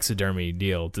a taxidermy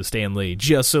deal to Stan Lee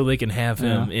just so they can have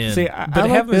him Yeah. in. See, I but like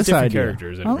have him this different idea.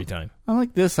 characters I every time. I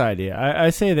like this idea. I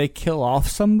say they kill off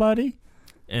somebody,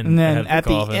 and then have at the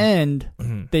coffin. end,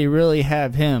 Mhm. they really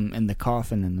have him in the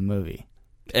coffin in the movie.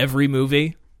 Every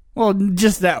movie. Well,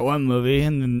 just that one movie,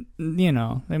 and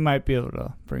then they might be able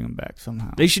to bring him back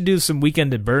somehow. They should do some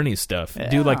Weekend at Bernie's stuff.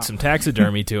 Do Yeah. like some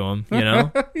taxidermy to him,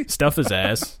 stuff his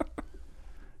ass,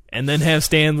 and then have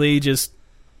Stan Lee just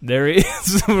there. He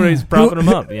is. Somebody's propping him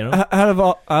up.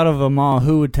 Out of them all,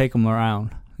 who would take him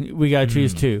around? We gotta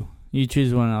choose two. You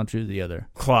choose one, I'll choose the other.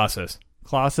 Colossus.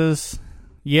 Colossus.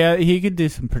 Yeah, he could do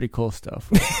some pretty cool stuff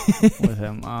with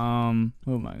him. Who am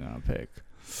I gonna pick?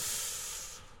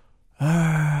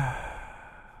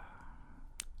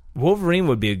 Wolverine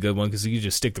would be a good one because you could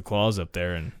just stick the claws up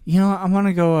there and. I'm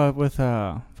gonna go with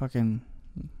fucking.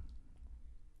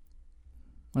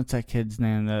 What's that kid's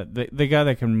name? The guy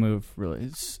that can move really,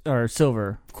 or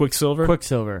Silver, Quicksilver?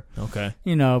 Quicksilver. Okay.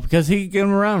 Because he can get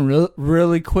him around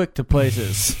really quick to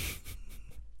places.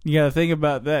 You gotta think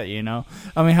about that.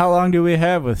 I mean, how long do we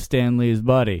have with Stan Lee's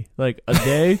body? Like a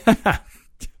day?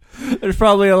 There's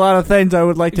probably a lot of things I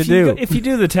would like to do. If you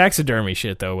do the taxidermy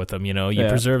shit though with him, you Yeah.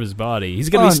 preserve his body. He's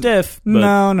gonna be stiff.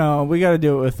 But No, we got to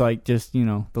do it with like just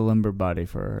the limber body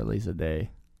for at least a day.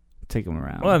 Take him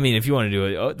around. Well, I mean, if you want to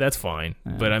do it, that's fine.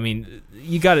 Yeah. But I mean,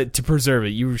 you got it to preserve it.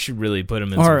 You should really put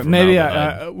him in. or some maybe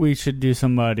formaldehyde. we should do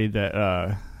somebody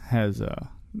that has that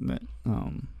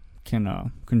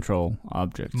can control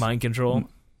objects. Mind control,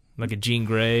 like a Jean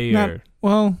Grey, Not- or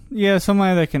Well, yeah,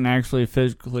 somebody that can actually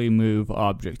physically move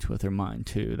objects with their mind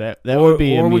too. That or, would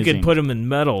be or we amusing. could put him in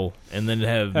metal and then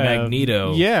have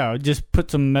Magneto. Yeah, just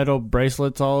put some metal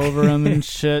bracelets all over him and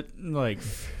shit. Like,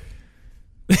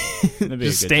 that'd be a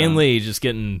Just good Stan time. Lee just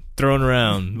getting thrown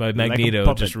around by Like a Magneto,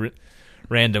 puppet. just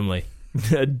randomly.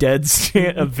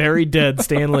 a very dead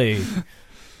Stan Lee.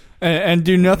 And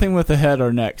do nothing with the head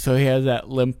or neck, so he has that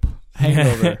limp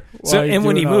hangover. So while he's and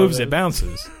when he doing all moves, this. it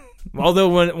bounces.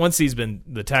 Although once he's been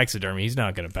the taxidermy, he's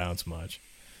not going to bounce much.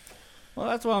 Well,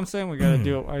 that's what I'm saying. We got to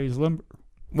do it while he's limber.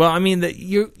 Well, I mean that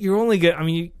you're only get. I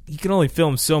mean you can only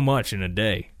film so much in a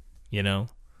day,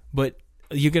 But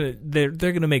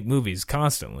they're gonna make movies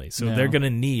constantly, so Yeah. they're gonna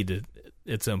need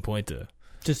at some point to.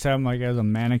 Just have him like as a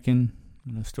mannequin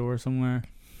in a store somewhere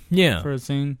Yeah, for a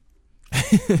scene.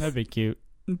 That'd be cute.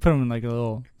 Put him in like a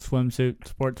little swimsuit,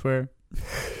 sportswear,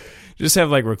 just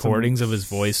have like recordings of his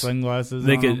voice. sunglasses.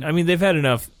 They on could. him. I mean, they've had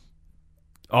enough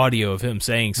audio of him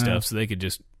saying stuff, Yeah. so they could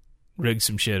just rig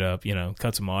some shit up,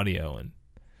 cut some audio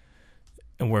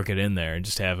and work it in there, and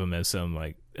just have him as some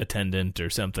like attendant or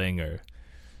something. Or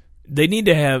they need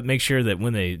to make sure that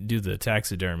when they do the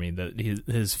taxidermy, that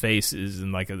his face is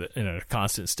in like in a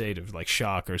constant state of like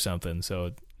shock or something.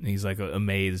 So he's like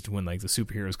amazed when like the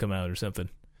superheroes come out or something.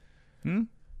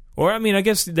 Or I mean, I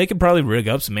guess they could probably rig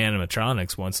up some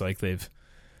animatronics once like they've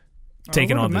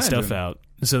taken all the stuff out,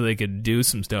 so they could do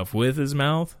some stuff with his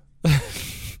mouth.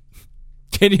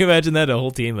 Can you imagine that? A whole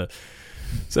team, a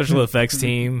special effects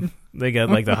team. They got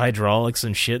like the hydraulics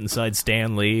and shit inside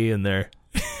Stan Lee, and they're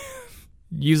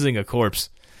using a corpse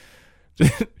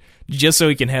just so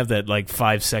he can have that like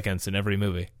 5 seconds in every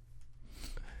movie.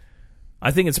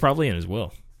 I think it's probably in his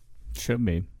will. Should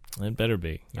be. It better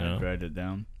be. I'd write it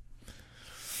down.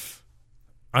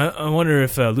 I wonder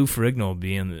if Lou Ferrigno will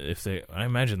be in. I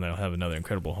imagine they'll have another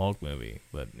Incredible Hulk movie,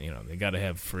 but they got to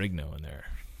have Ferrigno in there.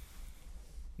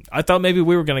 I thought maybe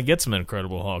we were going to get some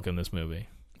Incredible Hulk in this movie.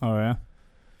 Oh yeah,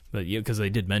 but because they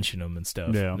did mention him and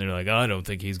stuff. Yeah. And they're like, I don't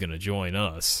think he's going to join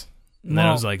us. And then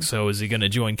I was like, so is he going to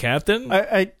join Captain?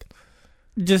 I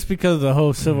just because of the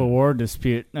whole Civil War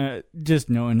dispute, just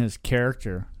knowing his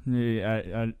character,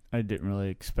 I didn't really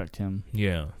expect him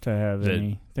to have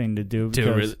anything to do,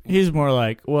 because he's more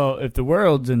like, well, if the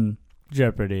world's in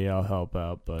jeopardy, I'll help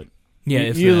out, but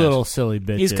you little silly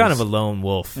bitches. He's kind of a lone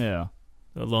wolf. Yeah.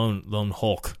 A lone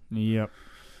Hulk. Yep.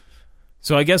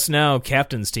 So I guess now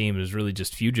Captain's team is really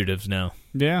just fugitives now.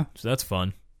 Yeah. So that's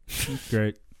fun. That's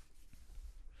great.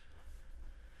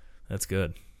 That's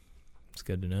good. It's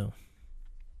good to know.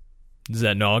 Is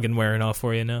that noggin wearing off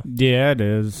for you now? Yeah, it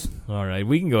is. All right,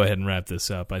 we can go ahead and wrap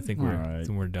this up. I think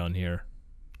we're done here.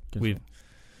 We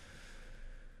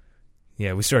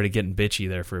started getting bitchy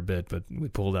there for a bit, but we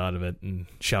pulled out of it and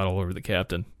shot all over the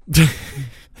captain.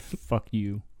 Fuck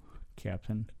you,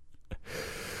 Captain.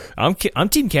 I'm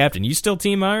Team Captain. You still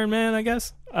Team Iron Man, I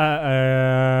guess?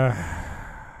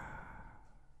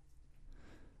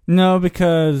 No,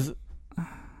 because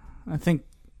I think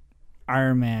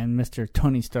Iron Man, Mr.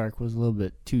 Tony Stark, was a little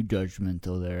bit too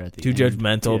judgmental there at the end. Too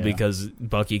judgmental because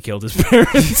Bucky killed his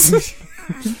parents.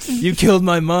 You killed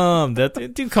my mom.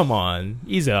 Dude, come on.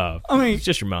 Ease up. I mean, it's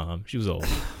just your mom. She was old.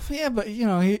 Yeah, but, he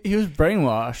was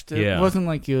brainwashed. It wasn't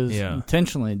like he was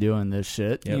intentionally doing this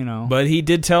shit, But he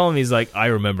did tell him, he's like, I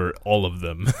remember all of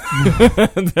them.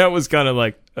 That was kind of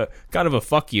like, kind of a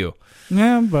fuck you.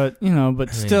 Yeah, but,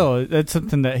 still, that's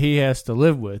something that he has to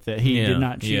live with, that he did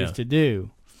not choose to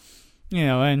do.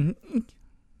 And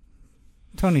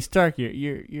Tony Stark,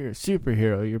 you're a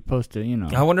superhero. You're supposed to,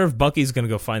 I wonder if Bucky's going to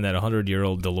go find that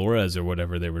 100-year-old Dolores or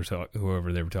whatever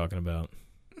whoever they were talking about.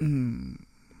 And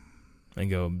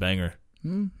go bang her.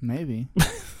 Maybe. They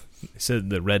said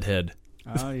the redhead.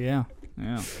 Oh, yeah.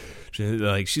 Yeah.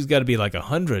 She's got to be like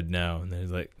 100 now. And there's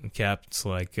like, Cap's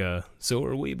like, so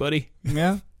are we, buddy.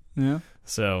 Yeah. Yeah.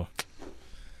 So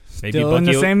maybe still in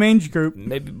the same age group.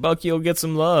 Maybe Bucky will get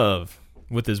some love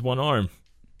with his one arm.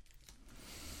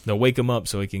 They'll wake him up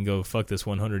so he can go fuck this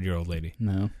 100-year-old lady.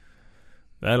 No.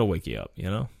 That'll wake you up,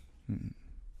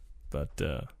 But,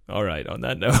 all right, on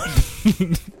that note.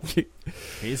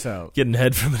 Peace out. Getting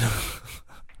head from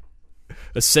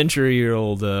a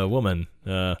century-year-old woman.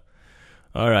 All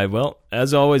right, well,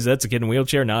 as always, that's a kid in a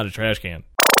wheelchair, not a trash can.